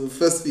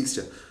first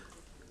fixture,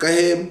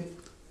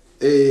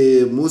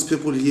 most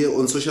people here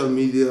on social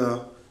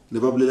media,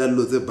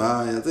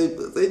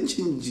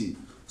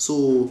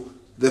 so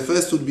the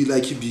first would be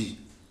like B.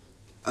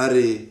 Are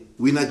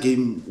winner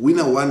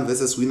 1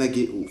 versus winner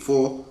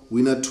 4,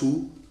 winner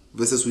 2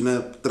 versus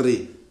winner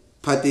 3.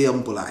 Pate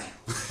yampolai.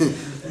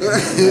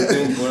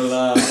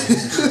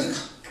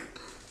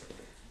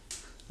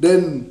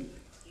 Then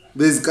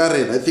there's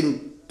Karen, I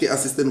think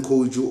assistant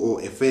coach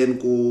or a fan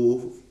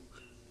co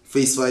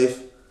Phase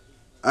 5.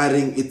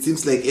 It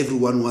seems like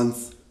everyone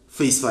wants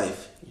Phase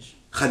 5.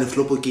 Khane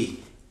flop okay.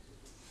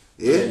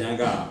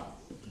 Yeah.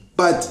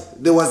 But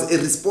there was a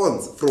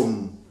response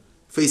from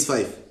Phase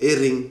 5.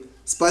 Airing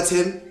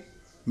Spartan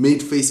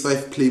made Phase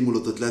 5 play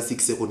Moloto Classic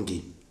second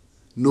game.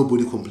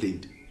 Nobody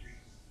complained.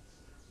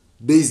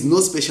 There is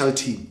no special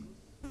team.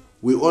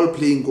 We all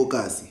playing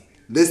Kokasi.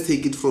 Let's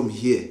take it from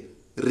here.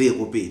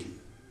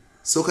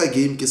 Soccer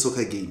game ke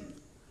soccer game.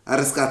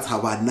 Ariska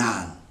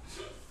tabanang.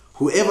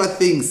 Whoever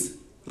thinks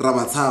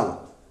Rabatao,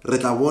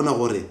 Retabona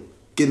gore,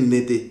 ke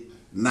nnete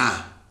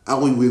na a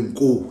go iweng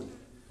ko.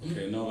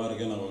 Okay, now we're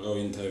gonna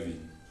interview.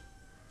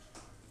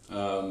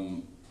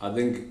 I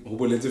think who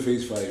will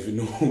Phase 5, you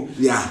know.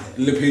 Yeah.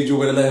 Le page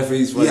over the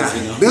Phase 5. Yeah.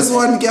 You know? This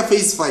one get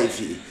Phase 5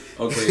 here.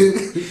 Okay.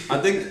 I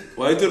think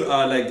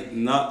like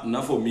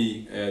not for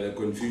me, the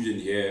confusion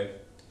here,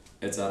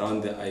 it's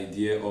around the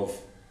idea of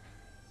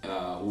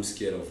who's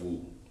scared of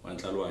who.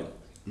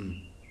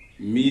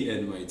 Me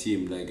and my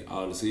team, like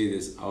I'll say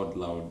this out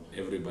loud,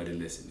 everybody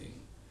listening.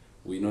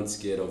 We're not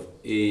scared of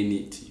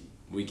any team.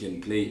 We can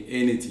play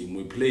any team.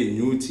 We play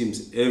new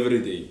teams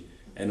every day,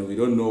 and we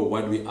don't know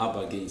what we're up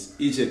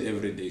against each and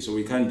every day. So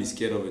we can't be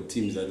scared of the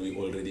teams that we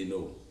already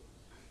know.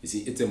 You see,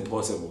 it's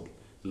impossible,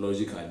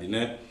 logically, you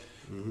know?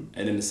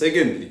 And then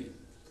secondly,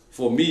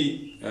 for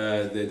me,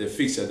 the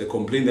fixture, the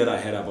complaint that I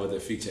had about the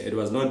fixture, it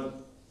was not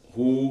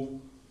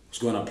who was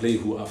going to play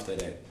who after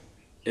that.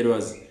 It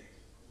was,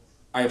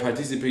 I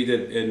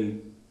participated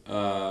in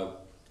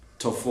top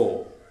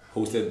 4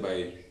 hosted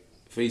by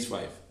Phase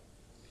 5.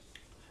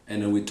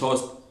 And then we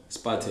tossed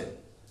Spartan.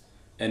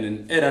 And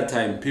then at that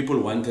time, people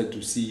wanted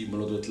to see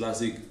Moloto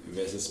Classic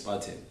versus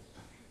Spartan.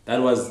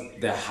 That was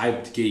the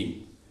hyped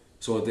game.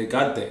 So they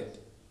got that.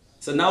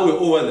 So now we're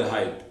over the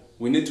hype.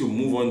 We need to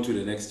move on to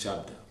the next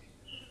chapter.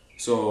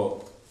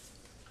 So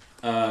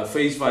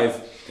Phase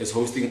 5 is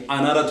hosting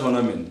another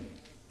tournament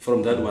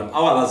from that one.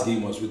 Our last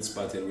game was with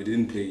Spartan. We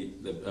didn't play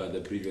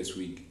the previous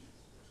week.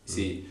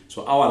 See,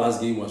 so our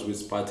last game was with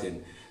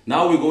Spartan.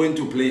 Now we're going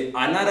to play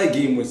another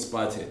game with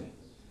Spartan.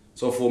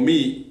 So for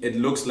me, it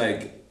looks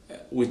like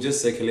we're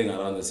just circling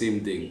around the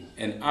same thing.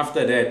 And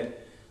after that,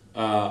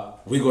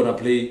 we're gonna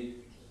play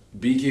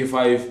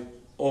BK5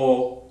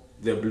 or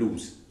the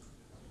Blues.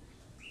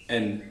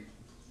 And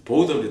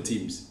both of the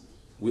teams,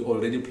 we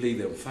already played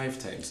them 5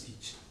 times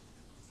each.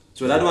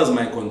 So that was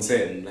my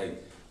concern.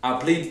 Like, I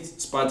played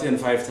Spartan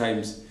 5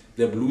 times,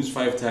 the Blues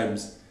 5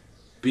 times,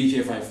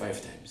 BK5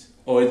 5 times.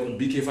 Or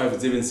BK5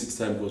 is even 6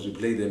 times because we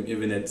played them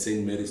even at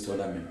St. Mary's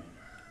tournament.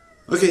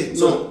 Okay,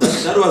 so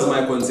that was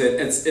my concern.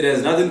 It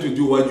has nothing to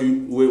do with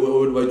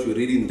what you're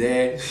reading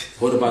there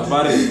or the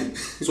barbarian.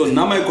 So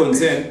now my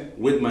concern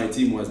with my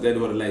team was that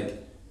we're like,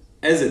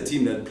 as a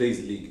team that plays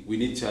league, we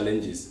need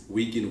challenges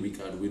week in, week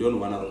out. We don't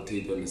want to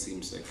rotate on the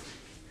same sector.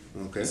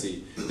 Okay.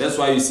 See, that's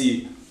why you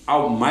see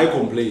my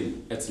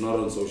complaint, it's not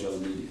on social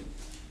media.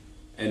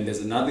 And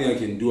there's nothing I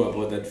can do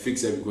about that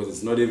fixer because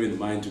it's not even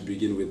mine to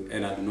begin with,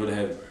 and I do not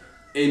have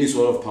any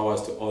sort of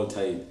powers to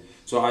alter it.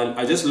 So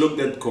I just looked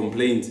at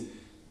complaints.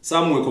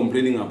 Some were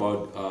complaining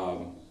about,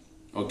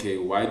 okay,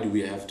 why do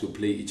we have to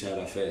play each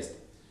other first?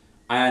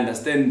 I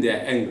understand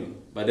their angle,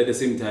 but at the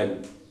same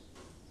time,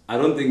 I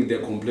don't think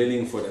they're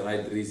complaining for the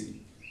right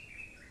reason.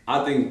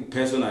 I think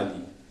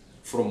personally,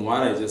 from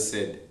what I just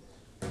said,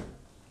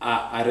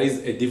 I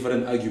raised a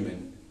different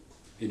argument.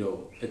 You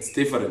know, it's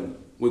different.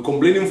 We're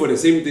complaining for the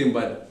same thing,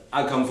 but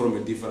I come from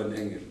a different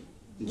angle.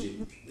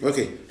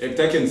 Okay. If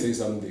I can say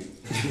something.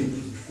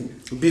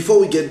 Before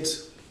we get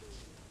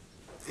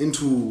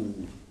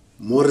into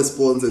more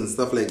response and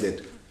stuff like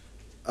that,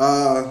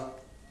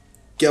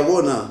 ke a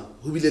bona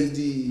ho bile le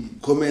di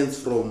comments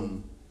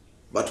from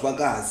batho ba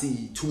ka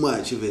see too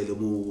much vele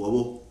mo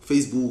wabo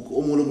Facebook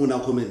o mo le mona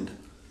comment.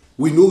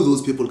 We know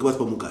those people ke batho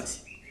ba mokasi.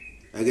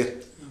 I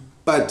get.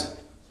 But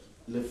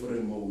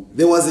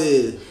there was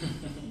a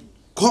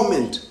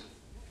comment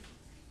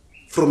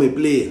from a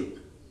player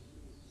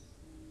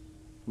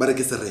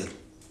Bareke Serrero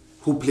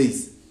who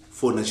plays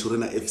for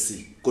Naturena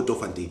FC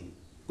Kotofontein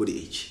go the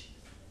age.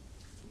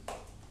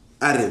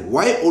 Are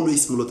why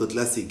always Moloto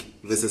Classic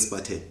versus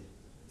Spartan?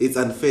 It's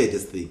unfair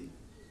this thing.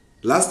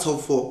 Last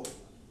top 4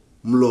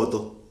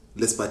 Moloto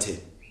less Spartan.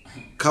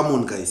 Come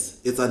on guys,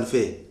 it's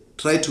unfair.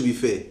 Try to be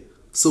fair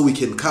so we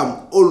can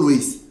come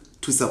always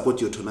to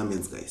support your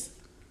tournaments guys.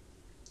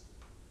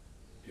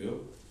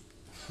 Yo.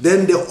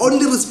 Then the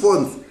only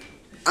response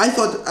I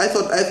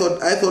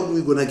thought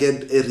we were gonna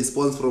get a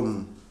response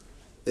from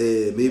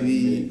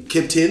maybe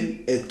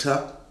Captain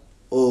A.K.A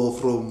or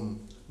from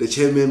the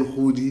chairman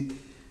Kgudiso.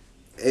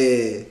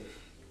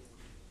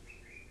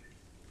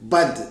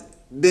 But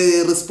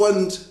the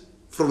response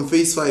from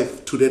Phase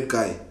 5 to that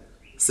guy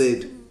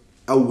said,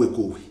 "Awe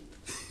go."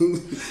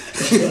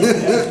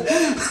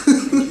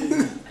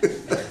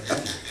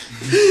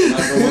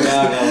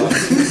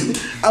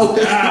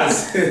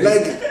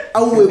 Like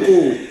awe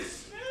go.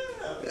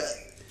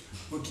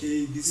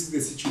 Okay, this is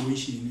the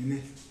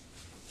situation.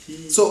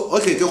 So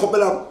okay,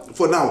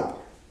 for now,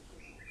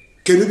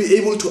 can you be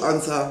able to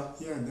answer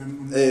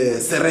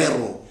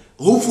Serrero?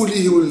 Hopefully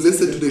he will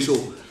listen to the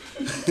show.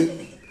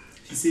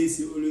 He says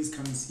he always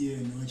comes here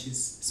and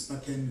watches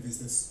Spartan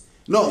versus.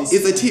 No,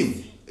 it's a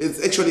team. It's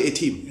actually a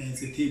team. Yeah,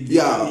 it's a team. They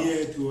Yeah. are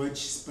here to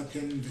watch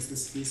Spartan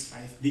versus Phase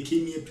 5. They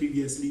came here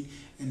previously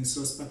and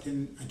saw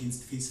Spartan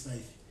against Phase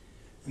 5.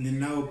 And then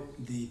now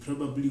they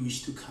probably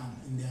wish to come.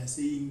 And they are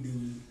saying they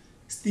will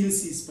still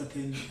see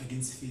Spartan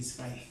against Phase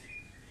 5.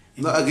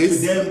 And No, against-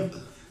 to them,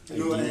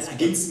 no,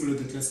 against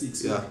Moloto Classic.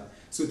 So, Yeah.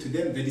 so to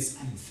them, that is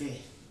unfair.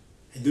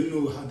 I don't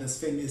know how does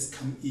fairness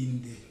come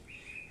in there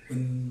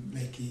when,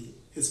 like,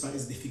 as far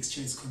as the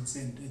fixture is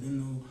concerned. I don't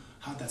know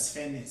how does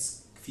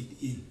fairness fit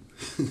in.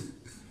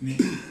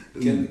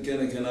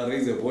 Can I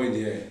raise a point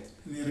here?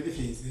 Yeah,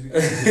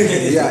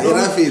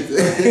 enough it.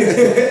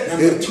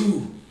 Number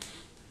 2.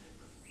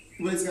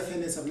 What is the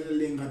fairness of little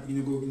laying up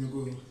in go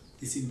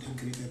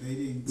disintegrated? I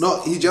think.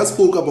 No, he just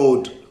spoke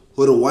about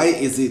why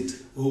is it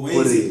Why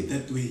is it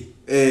that way?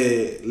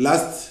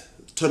 last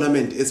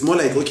tournament. It's more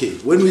like okay,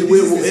 when we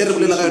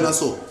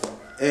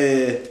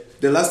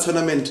the last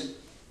tournament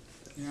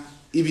Yeah.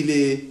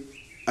 Ibile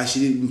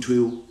Ashi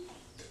into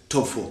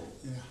top 4.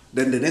 Yeah.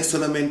 Then the next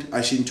tournament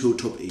Ashi into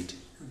top 8.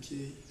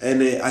 Okay.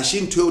 And Ashi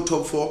into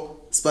top 4,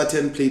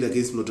 Spartan played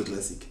against Moloto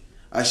Classic.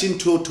 Ashi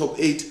into top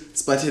 8,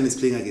 Spartan is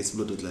playing against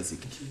Moloto Classic.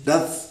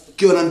 That's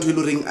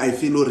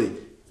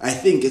I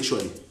think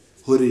actually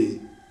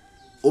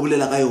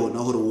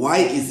why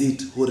is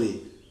it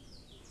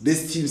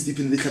these teams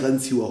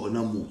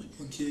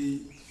Okay.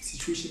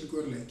 Situation go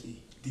like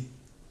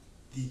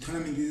the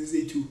tournament is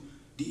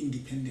the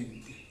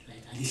independent,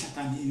 like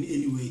in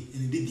any way,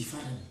 and they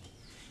different,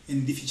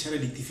 and they feature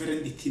the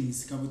different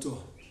teams.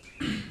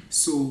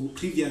 So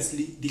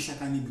previously they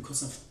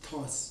because of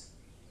toss.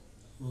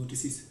 Oh,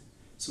 this is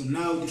so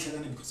now they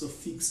because of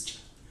fixture.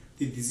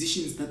 The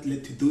decisions that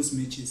led to those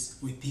matches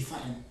were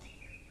different.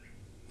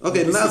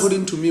 Okay, now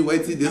according to me, why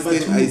is it this Number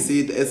thing two. I see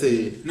it as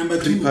a Number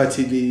two.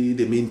 pre-party,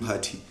 the main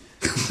party.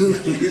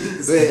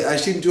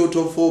 Ashi into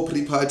top 4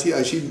 pre-party,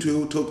 Ashi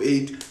into top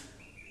 8.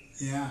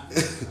 Yeah.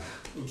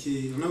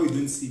 Okay. Now we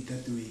don't see it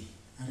that way.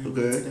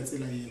 Okay.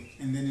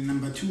 And then in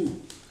number 2,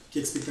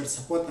 you expect a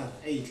supporter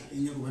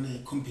in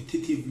a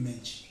competitive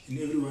match, and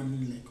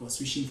everyone like was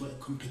wishing for a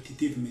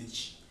competitive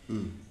match.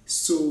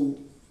 So,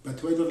 but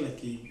why not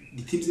like the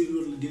teams that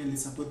were going to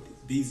support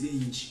base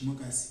inch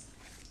Mokas,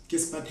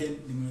 Spartan,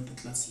 the Moloto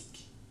Classic.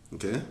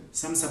 Okay.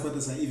 Some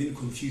supporters are even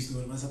confused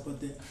or support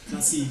the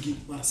Classic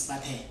or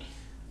Spartan.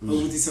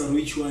 Or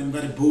which one,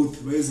 but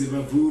both, where's the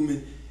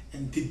Vavoom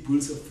and pit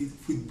bulls of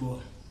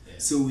football. Yeah.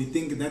 So we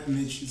think that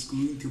match is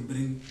going to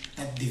bring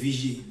that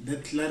division,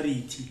 that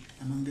clarity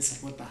among the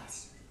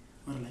supporters.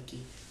 Or like,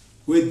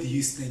 where do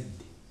you stand?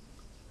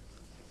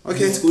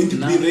 Okay. It's going to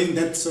bring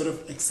that sort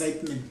of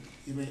excitement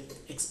you may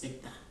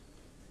expect.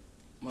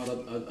 But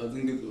I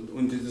think it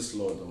won't take this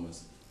slow,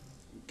 Thomas.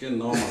 Can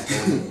normal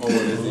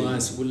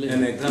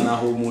and I can't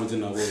hold more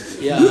than a word.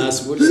 Yeah,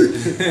 as well.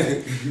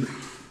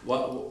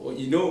 What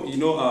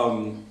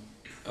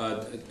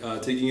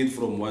taking it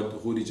from what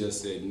Kgudiso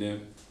just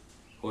said,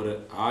 or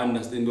I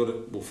understand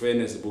or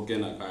fairness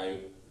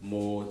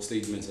more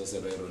statements as a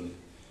iron.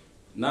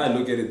 Now I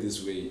look at it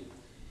this way.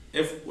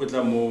 If we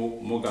have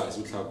more guys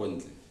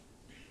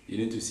you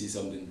need to see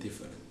something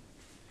different.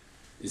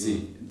 You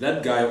see,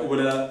 that guy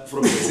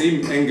from the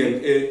same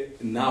angle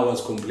now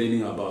was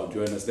complaining about,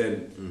 you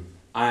understand?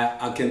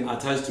 I can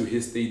attach to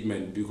his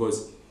statement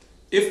because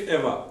if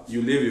ever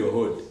you leave your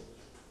hood,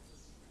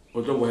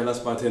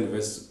 Spartan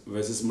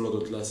versus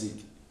Moloto Classic,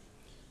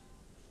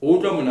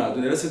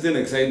 there's a certain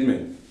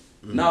excitement.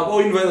 Now go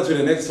invite to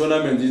the next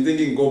tournament. You're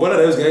thinking, go, what are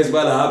those guys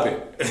about to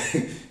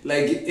happen?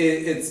 Like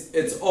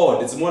it's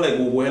odd. It's more like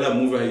Uwela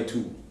movie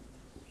too.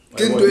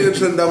 Can do a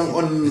trend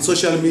on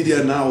social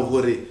media now,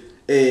 Hore.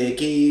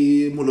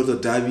 Ke Moloto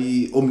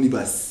Derby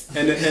omnibus.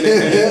 And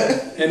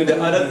the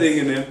other thing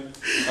in them,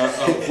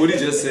 Kgudiso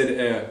just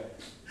said,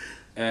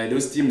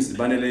 those teams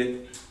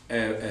banele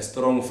a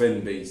strong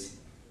fan base.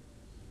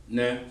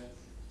 Now,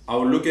 I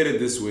will look at it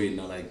this way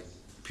now, like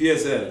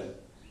PSL,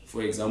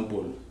 for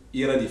example,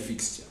 era the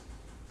fixture.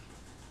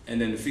 And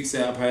then the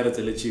fixture up Pirates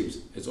and the Chiefs,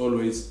 it's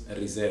always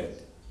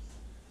reserved.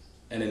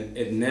 And then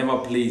it never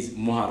plays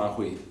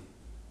Moharahwe.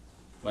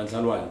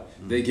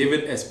 They give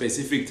it a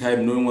specific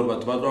time knowing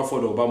what about for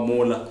the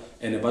Mola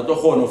and about the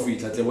horn of it.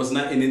 There was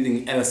not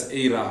anything else.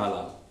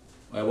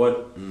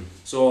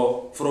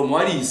 So from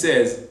what he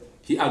says,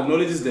 he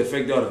acknowledges the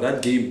fact that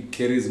that game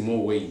carries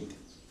more weight,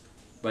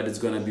 but it's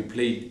gonna be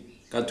played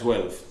at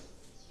 12.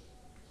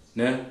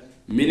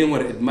 Meaning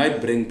what it might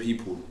bring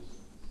people,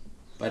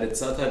 but it's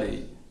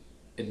Saturday.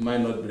 It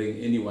might not bring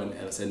anyone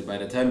else, and by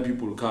the time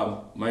people come,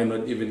 might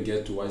not even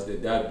get to watch the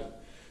derby.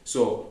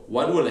 So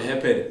what will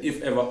happen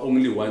if ever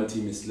only one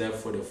team is left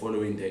for the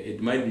following day? It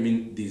might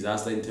mean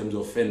disaster in terms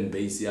of fan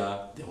base,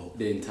 the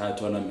entire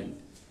tournament.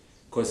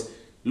 Because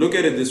look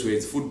at it this way,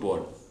 it's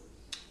football.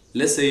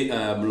 Let's say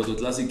Moloto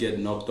Classic get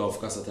knocked off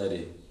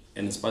Saturday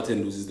and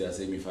Spartan loses their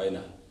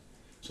semi-final.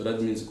 So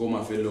that means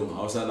Goma Felong,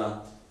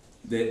 Hausana,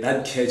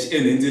 that catch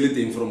and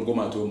anything from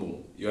Goma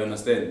Tomo. You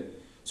understand?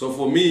 So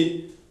for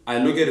me, I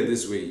look at it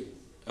this way.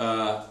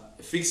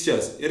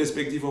 Fixtures,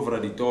 irrespective of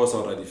Raditos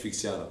or Radi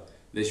fixture,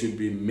 they should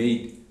be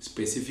made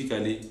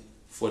specifically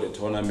for the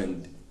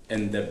tournament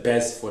and the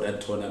best for that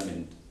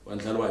tournament.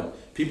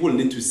 People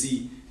need to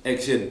see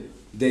action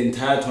the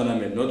entire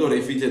tournament, not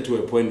only fitted to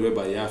a point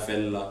whereby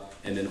fell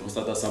and then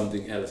start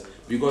something else.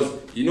 Because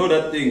you know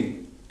that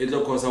thing,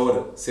 it'll cause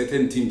our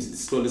certain teams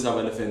still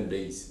have a fan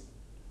base.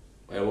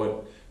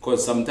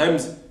 Because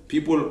sometimes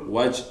people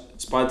watch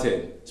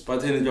Spartan is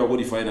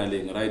the final,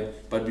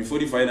 right? But before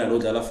the final,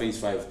 they'll phase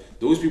 5.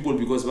 Those people,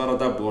 because they're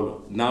that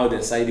ball, now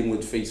they're siding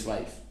with phase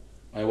 5.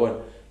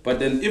 But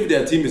then if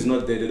their team is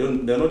not there,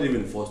 they're not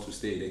even forced to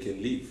stay. They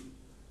can leave.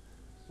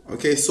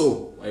 Okay,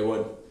 so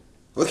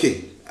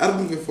okay,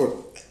 I'm moving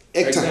forward.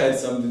 Hector had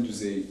something to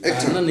say.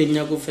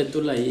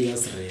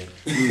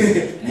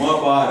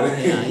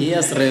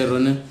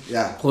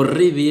 Yeah.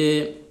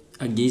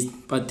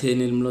 Against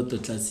Patenel Moloto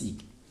Classic.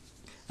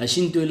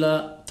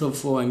 Nthwela top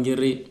 4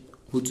 angere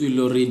hutsuile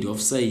already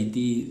offside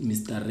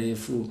Mr.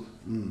 Refu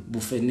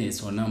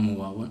bufenes hona mo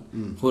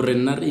gore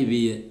nna re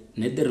be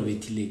nete re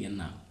bethile ke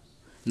nna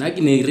nna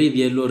ke ne re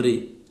be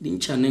lore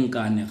dintshane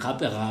nkane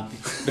gape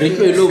re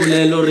tlo lo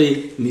bolelo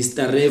re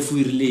Mr. Refu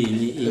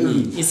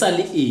irileng e sa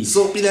le e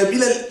so pila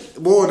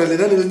bona le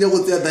nna le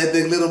nyego tsa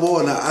daiteng le re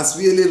bona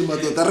aswiele le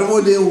matota re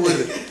bone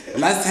hore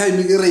last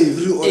time ke re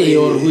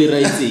or we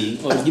writing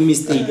or give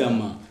mistake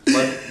ama.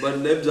 But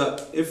lebza,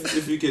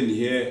 if you can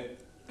hear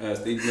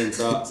statements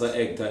sa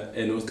actor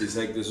and was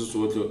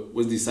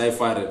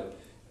deciphered,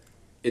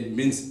 it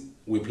means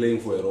we're playing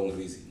for a wrong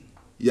reason.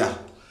 Yeah,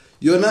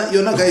 you're not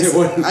guys.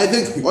 I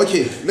think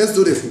okay, let's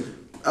do this.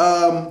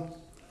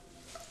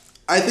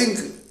 I think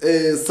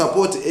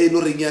support a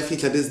Lorinya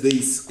feature these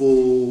days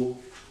go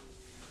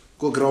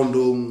ground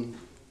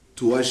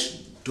to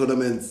watch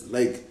tournaments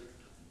like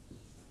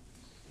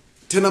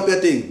turn up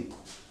your thing.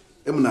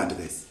 I'm not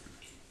guys.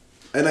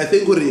 And I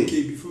think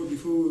okay, before we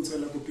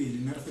tell you pay,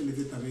 na re fele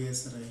taba ya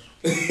Israel.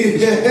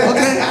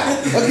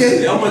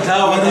 Okay. I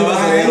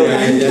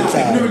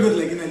never got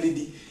like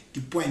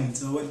the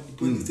points or what the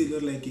points they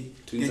look like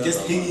they're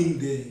just hanging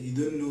there. You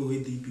don't know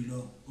where they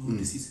belong or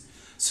this is.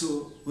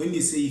 So when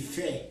you say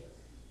fair,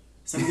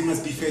 something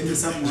must be fair to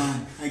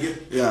someone. I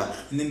get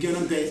and then you're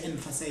not going to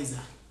emphasize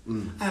that.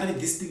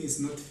 This thing is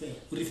not fair.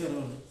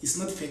 It's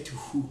not fair to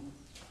who?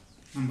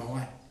 Number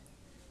one.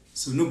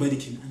 So nobody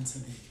can answer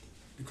that.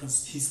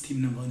 Because his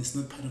team number 1 is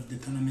not part of the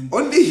tournament.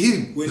 Only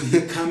him. When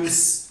he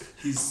comes,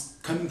 he's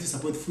coming to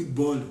support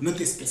football, not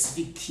a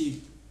specific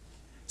team.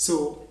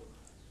 So,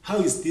 how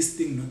is this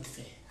thing not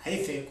fair?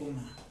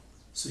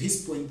 So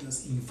his point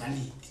was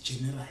invalid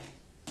generally.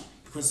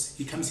 Because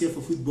he comes here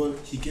for football,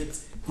 he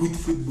gets good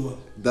football.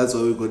 That's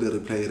why we got the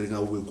reply ring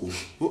out.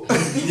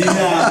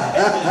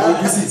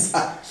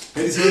 That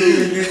is why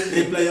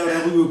we reply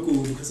out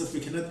because we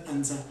cannot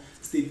answer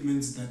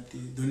statements that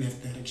don't have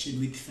direction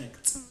with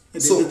facts.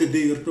 At the end of the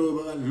day, you're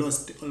probably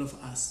lost, all of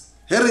us.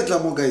 Here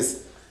Tlamo guys,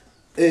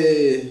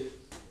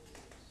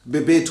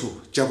 Bebeto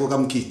Jaco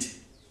Kamkiti,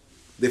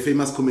 the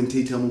famous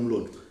commentator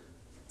Moloto,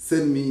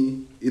 send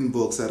me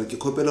inbox are ke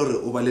khopela re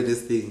o bale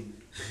this thing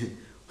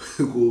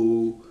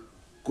go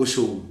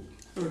show.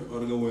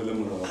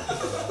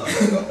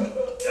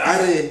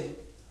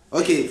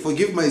 Okay,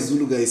 forgive my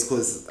Zulu guys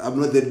cause I'm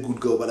not that good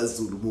go bala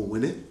Zulu mo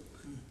ne.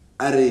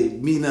 Are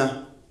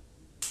mina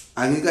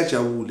angika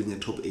jabule nge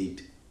top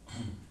 8.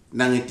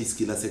 Nange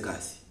diskila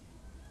sekasi.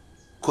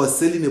 Cause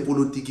selling a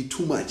politiki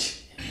too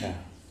much.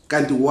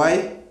 Kanti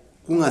why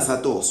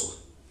kungasatoswa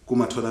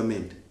kuma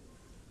tournament?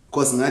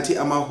 Cause ngathi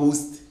ama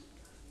host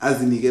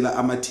azinikela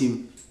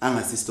ama-team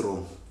angasi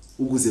strong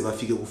ukuze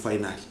bafike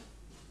ku-final.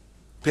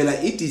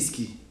 Phela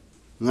idiski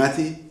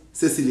ngathi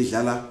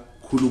sesilidlala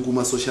khulu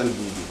kuma-social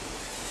media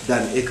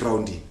than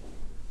e-grounding.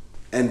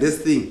 And this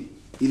thing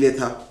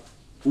iletha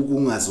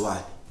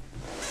ukungazwani.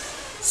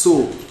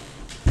 So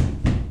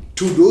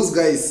to those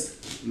guys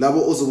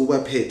labo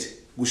ozobubaphethe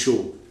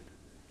kushow,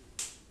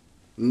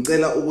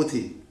 ngicela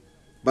ukuthi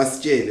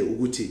basitshele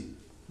ukuthi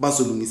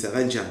bazolungisa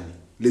kanjani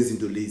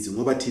lezinto lezi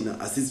ngoba thina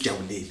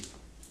asizijabuleli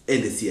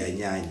and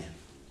siyanyanya.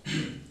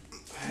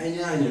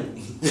 Anyanya.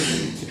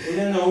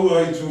 Unyanya who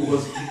are you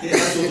was?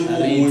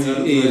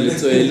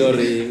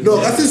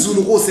 No,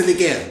 asizulu ko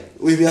selekela.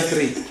 We are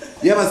three.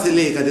 Yaba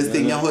seleka this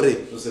thing ya hore.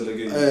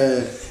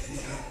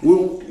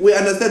 We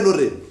understand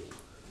hore.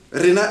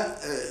 Rena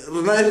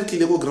re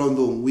go ground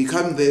on. We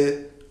come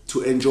there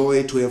to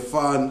enjoy, to have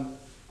fun.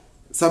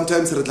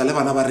 Sometimes re tla le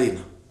bana ba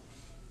rena.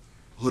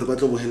 Hore ba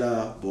tlo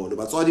bohela bolo.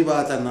 Batswadi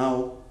ba tla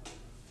now.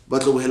 Ba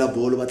tlo bohela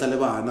bolo, ba tla le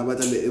bana, ba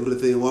tla le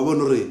everything. Wa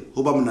bona hore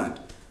ho ba monate.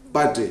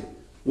 But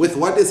with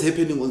what is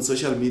happening on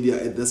social media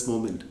at this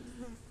moment,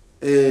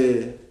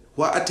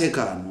 wa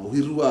attackana, ho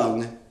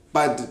riwang,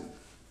 but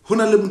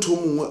hona le motho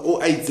mongwe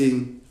o a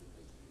itseng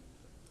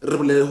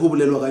re ho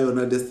bolelwa ka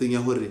yona this thing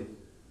ya hore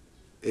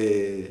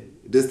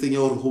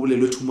ho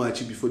bolelwe too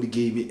much before the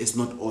game is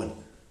not on.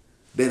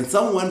 Then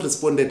someone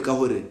responded ka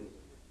hore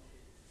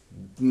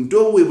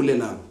nto we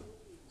bolelang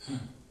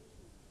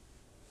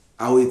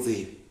a o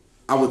itsebe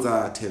a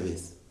botsa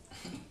Tevez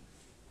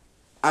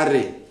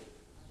are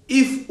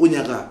if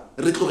unyaka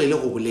re tlogele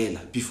go bolela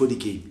before the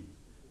game,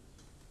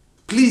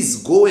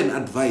 please go and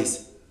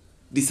advise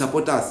the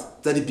supporters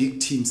that the big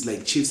teams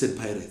like Chiefs and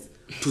Pirates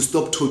to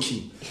stop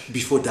talking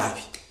before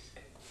derby.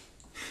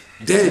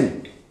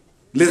 Then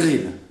le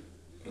rena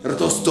re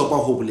tlo stop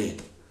go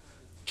bolela.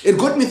 It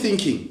got me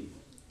thinking,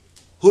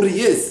 hore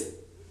yes,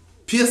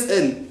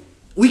 PSL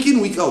week in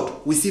week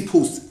out we see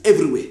posts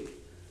everywhere.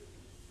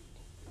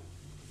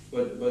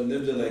 But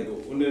lebza, like,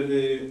 only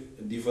the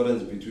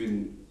difference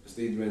between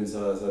statements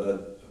are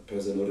that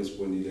person not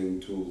responding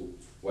to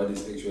what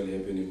is actually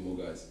happening more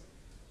guys.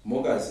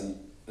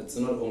 It's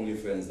not only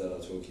fans that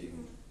are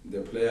talking.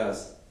 The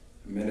players,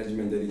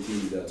 management, the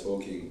teams, they are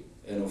talking.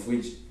 And of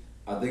which,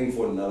 I think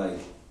for now, like,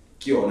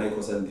 key on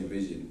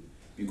division.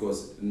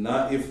 Because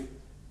now if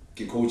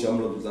the coach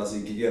Moloto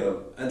classic,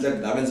 and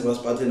like Davins was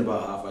part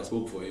about half, I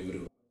spoke for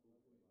everyone.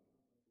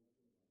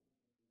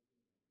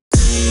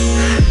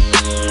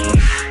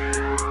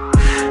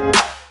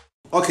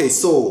 Okay,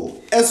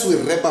 so as we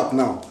wrap up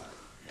now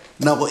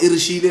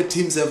Irishile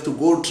teams have to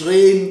go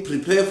train,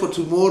 prepare for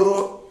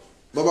tomorrow.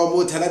 Baba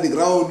mo thala the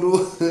ground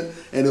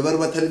and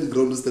ba thala the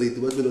ground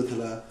straight, but we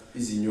thala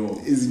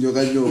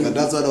izinyoka.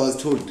 That's what I was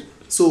told.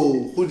 So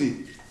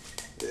Khudi,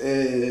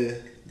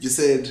 you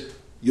said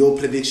your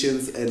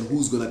predictions and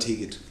who's gonna take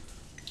it?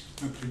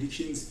 My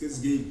predictions,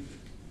 first game.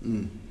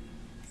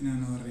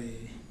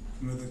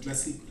 The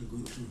Classic will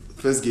go through.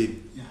 First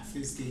game? Yeah,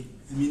 first game.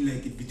 I mean,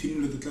 like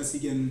between the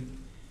Classic and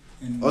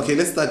okay,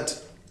 let's start.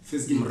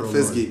 First game.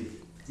 First game.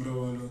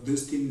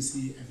 Those teams,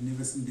 I've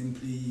never seen them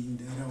playing.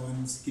 The other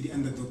ones, the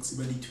underdogs,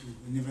 Bali too.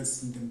 I've never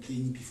seen them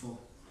playing before,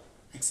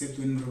 except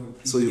when Moro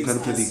played so you can't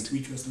us, predict,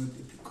 which was not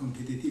a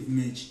competitive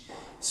match.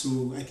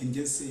 So I can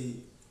just say,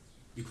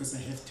 because I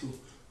have to,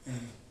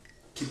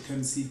 Cape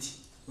Town City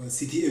or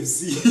City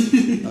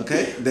FC.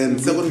 Okay, then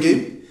second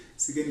game.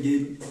 Second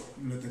game,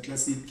 the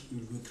Classic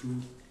will go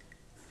through.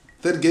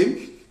 Third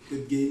game.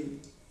 Third game,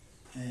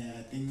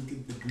 I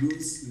think the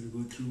Blues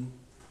will go through.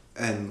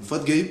 And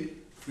fourth game.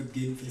 Fourth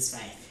game, phase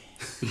 5.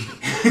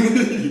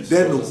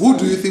 Then who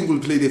do you think will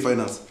play the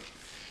finals?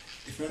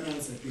 The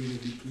finals, I think, will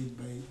be played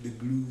by the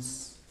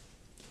Blues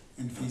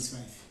and phase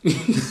 5.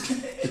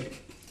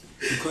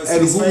 Because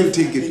and who will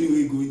take it?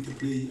 Anyway, going to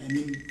play. I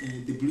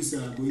mean, the Blues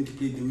are going to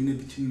play the winner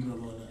between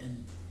Rabola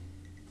and.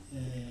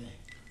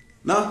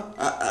 Now,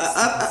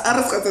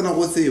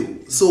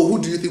 so who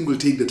do you think will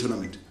take the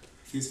tournament?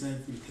 Phase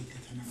 5 will take the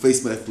tournament.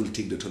 Phase 5 will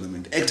take the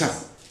tournament. Hector,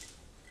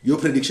 your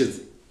predictions?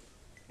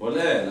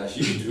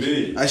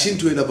 Ashi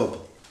nthwela papa.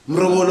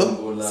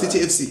 Mrobolo, City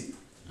FC.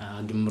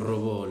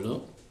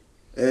 Mrobolo.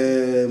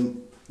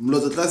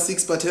 Moloto Classic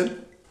Spartan.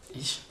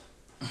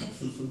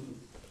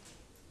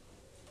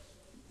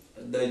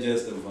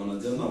 Digest them,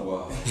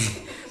 wow.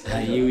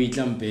 You eat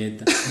them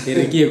better.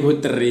 They go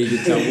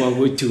 3,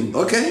 go 2.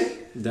 Okay.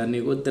 Then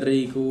you go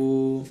 3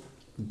 go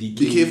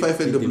BK5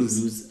 and the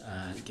Blues.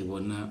 Ke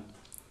bona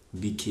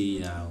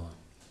BK yawa.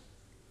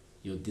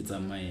 Yo titsa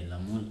maela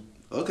mo.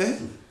 Okay.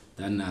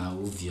 Then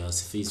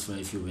obvious phase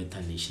 5 you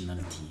better national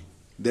team.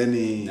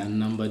 Then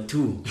number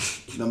 2.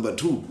 Number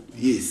 2,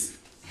 yes.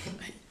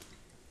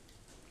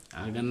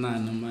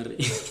 Aganana mari.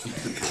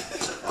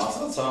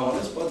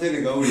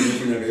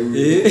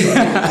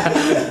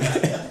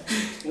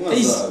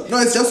 No,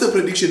 it's just a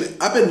prediction.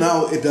 Up and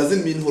now, it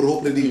doesn't mean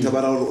who predict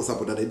Tabara or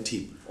support that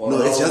team.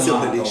 No, it's just your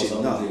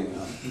prediction. No.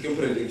 You can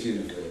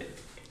prediction.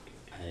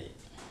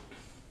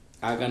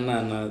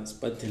 Aganana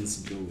Spartans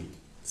do win.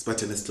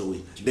 Spartan is still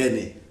win.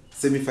 Then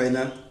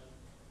semi-final.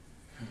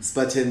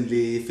 Spartan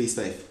le phase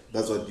 5.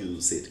 That's what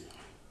you said.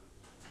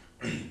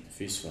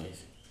 Phase 5.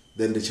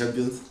 Then the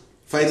champions.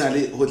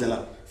 Finally,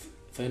 Hodala.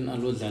 Final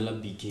odlala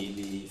BK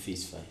le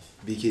phase 5.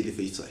 BK the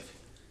phase 5.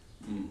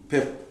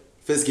 Pep,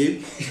 first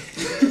game.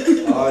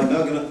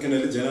 Now can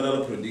a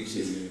general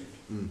prediction.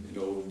 You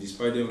know,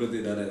 despite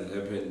everything that has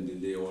happened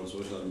in the whole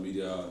social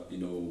media, you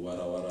know,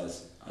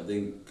 waras. I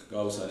think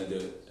outside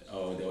the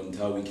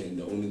entire weekend,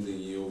 the only thing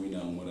you win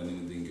more than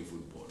anything is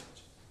football.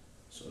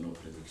 So no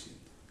prediction.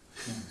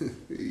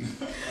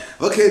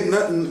 Okay,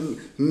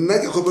 na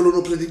ke khopela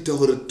no predict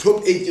hore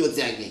top 8 yo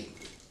tsa game.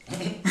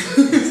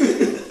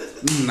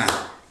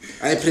 Nah.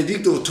 I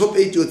predict the top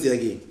 8 yo tsa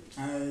game.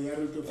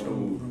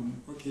 From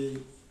okay.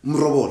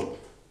 Mrobol.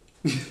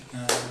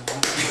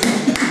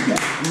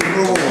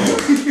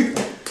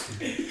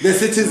 The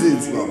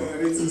citizens, Baba.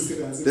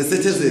 The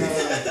citizens.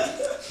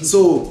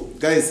 So,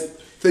 guys,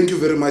 thank you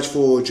very much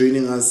for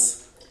joining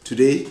us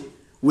today.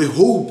 We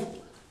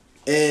hope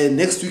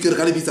next week we're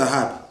gonna be a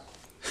hub.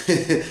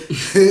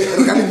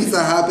 We're gonna be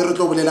a hub. We're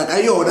gonna be like,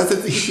 ayo, that's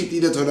a ticket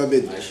in the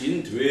tournament.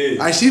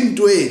 Ashi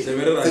nthwela.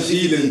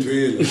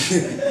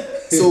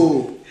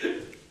 So,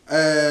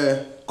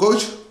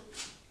 coach,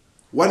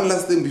 one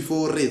last thing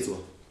before Rezo.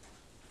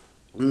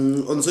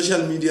 On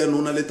social media,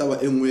 nona le taba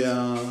engwe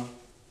ya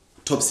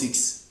top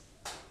 6.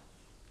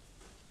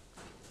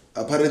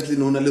 Apparently,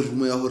 nona le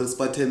rumor ya hore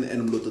Spartan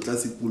and Moloto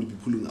Classic will be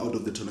pulling out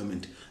of the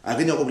tournament. I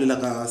think go bolela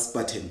ka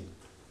Spartan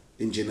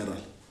in general.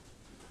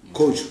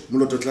 Coach,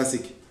 Moloto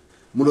Classic.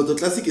 Moloto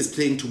Classic is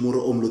playing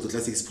tomorrow or Moloto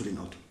Classic is pulling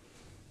out?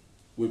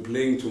 We're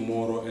playing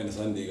tomorrow and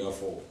Sunday at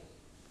 4.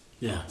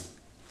 Yeah.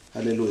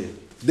 Hallelujah.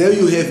 There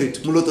you have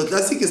it. Moloto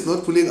Classic is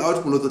not pulling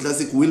out. Moloto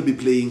Classic will be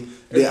playing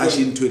the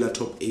Ashi nthwela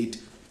top 8.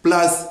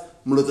 Plus,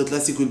 Moloto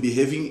Classic will be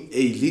having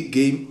a league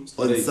game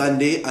on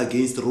Sunday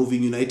against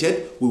Roving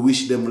United. We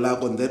wish them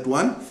luck on that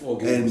one. 4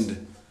 games.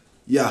 And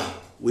yeah,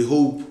 we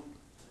hope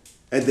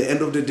at the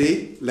end of the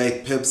day,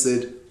 like Pep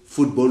said,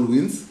 football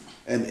wins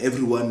and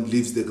everyone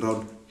leaves the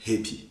ground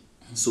happy.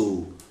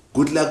 So,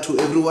 good luck to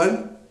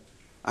everyone.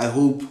 I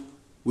hope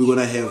we're going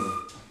to have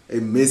a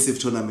massive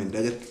tournament.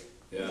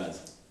 Yeah.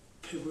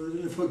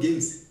 4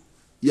 games.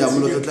 Yeah,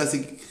 Moloto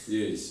Classic.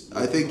 Yes.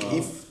 I think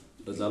if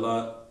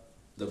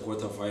the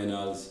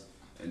quarterfinals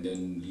and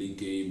then league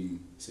game,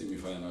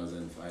 semi-finals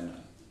and final.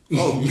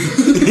 Oh,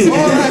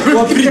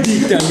 What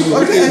predict?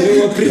 What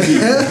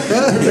predict?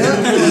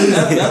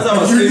 That's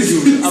our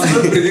schedule. I'm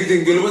not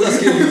predicting. But what's the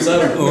schedule, sir?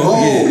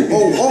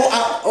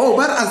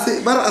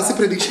 but I say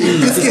prediction.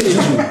 The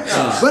schedule.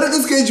 But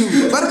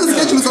the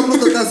schedule is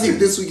Moloto Classic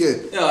this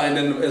weekend. Yeah, and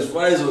then as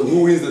far as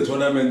who wins the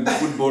tournament,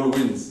 football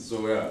wins.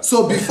 So yeah.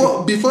 So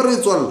before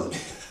it's all,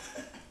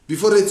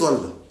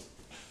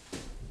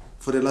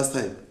 for the last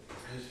time,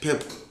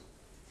 Pep,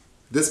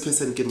 this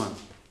person came on.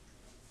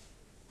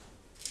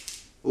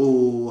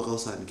 Oh,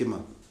 Rausan came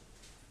on.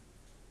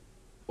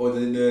 Or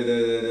the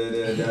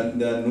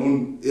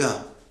known.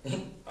 Yeah.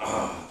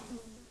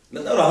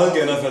 That's how I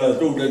can have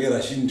to get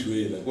a shin to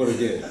it. What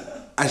again?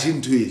 Ashi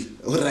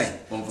nthwela. All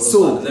right.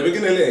 So the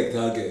beginning elect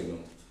again.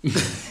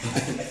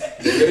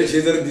 Very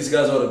children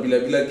discuss or be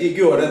like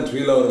you or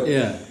nthwela.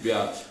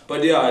 Yeah.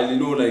 But yeah, you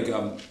know, like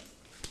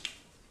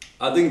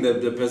I think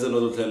that the person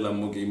also tell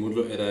them okay,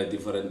 Mudlo at a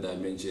different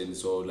dimension.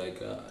 So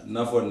like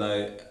now for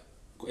now,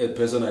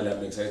 personally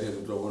I'm excited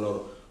to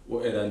go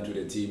or add on to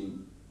the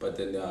team. But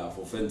then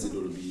for fans it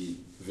will be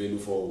value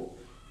for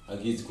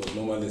because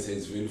normally they say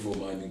it's value for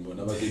money, but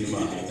never getting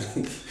money.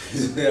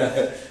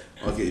 Yeah.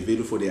 Okay,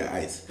 value for their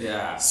eyes.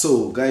 Yeah.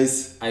 So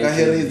guys,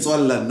 it's all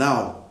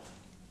now.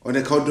 On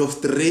a count of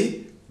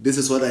 3, this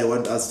is what I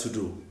want us to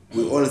do.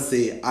 We all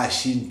say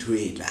Ashi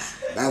nthwela.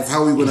 That's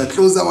how we're gonna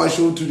close our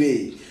show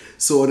today.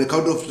 So on a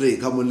count of 3,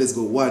 come on, let's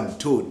go. 1,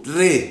 2,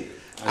 3.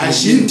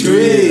 Ashi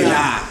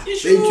nthwela.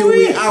 Thank you.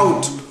 We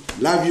out.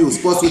 Love you.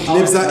 Sports with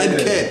lebza and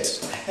Cat.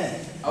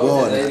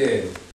 Wow.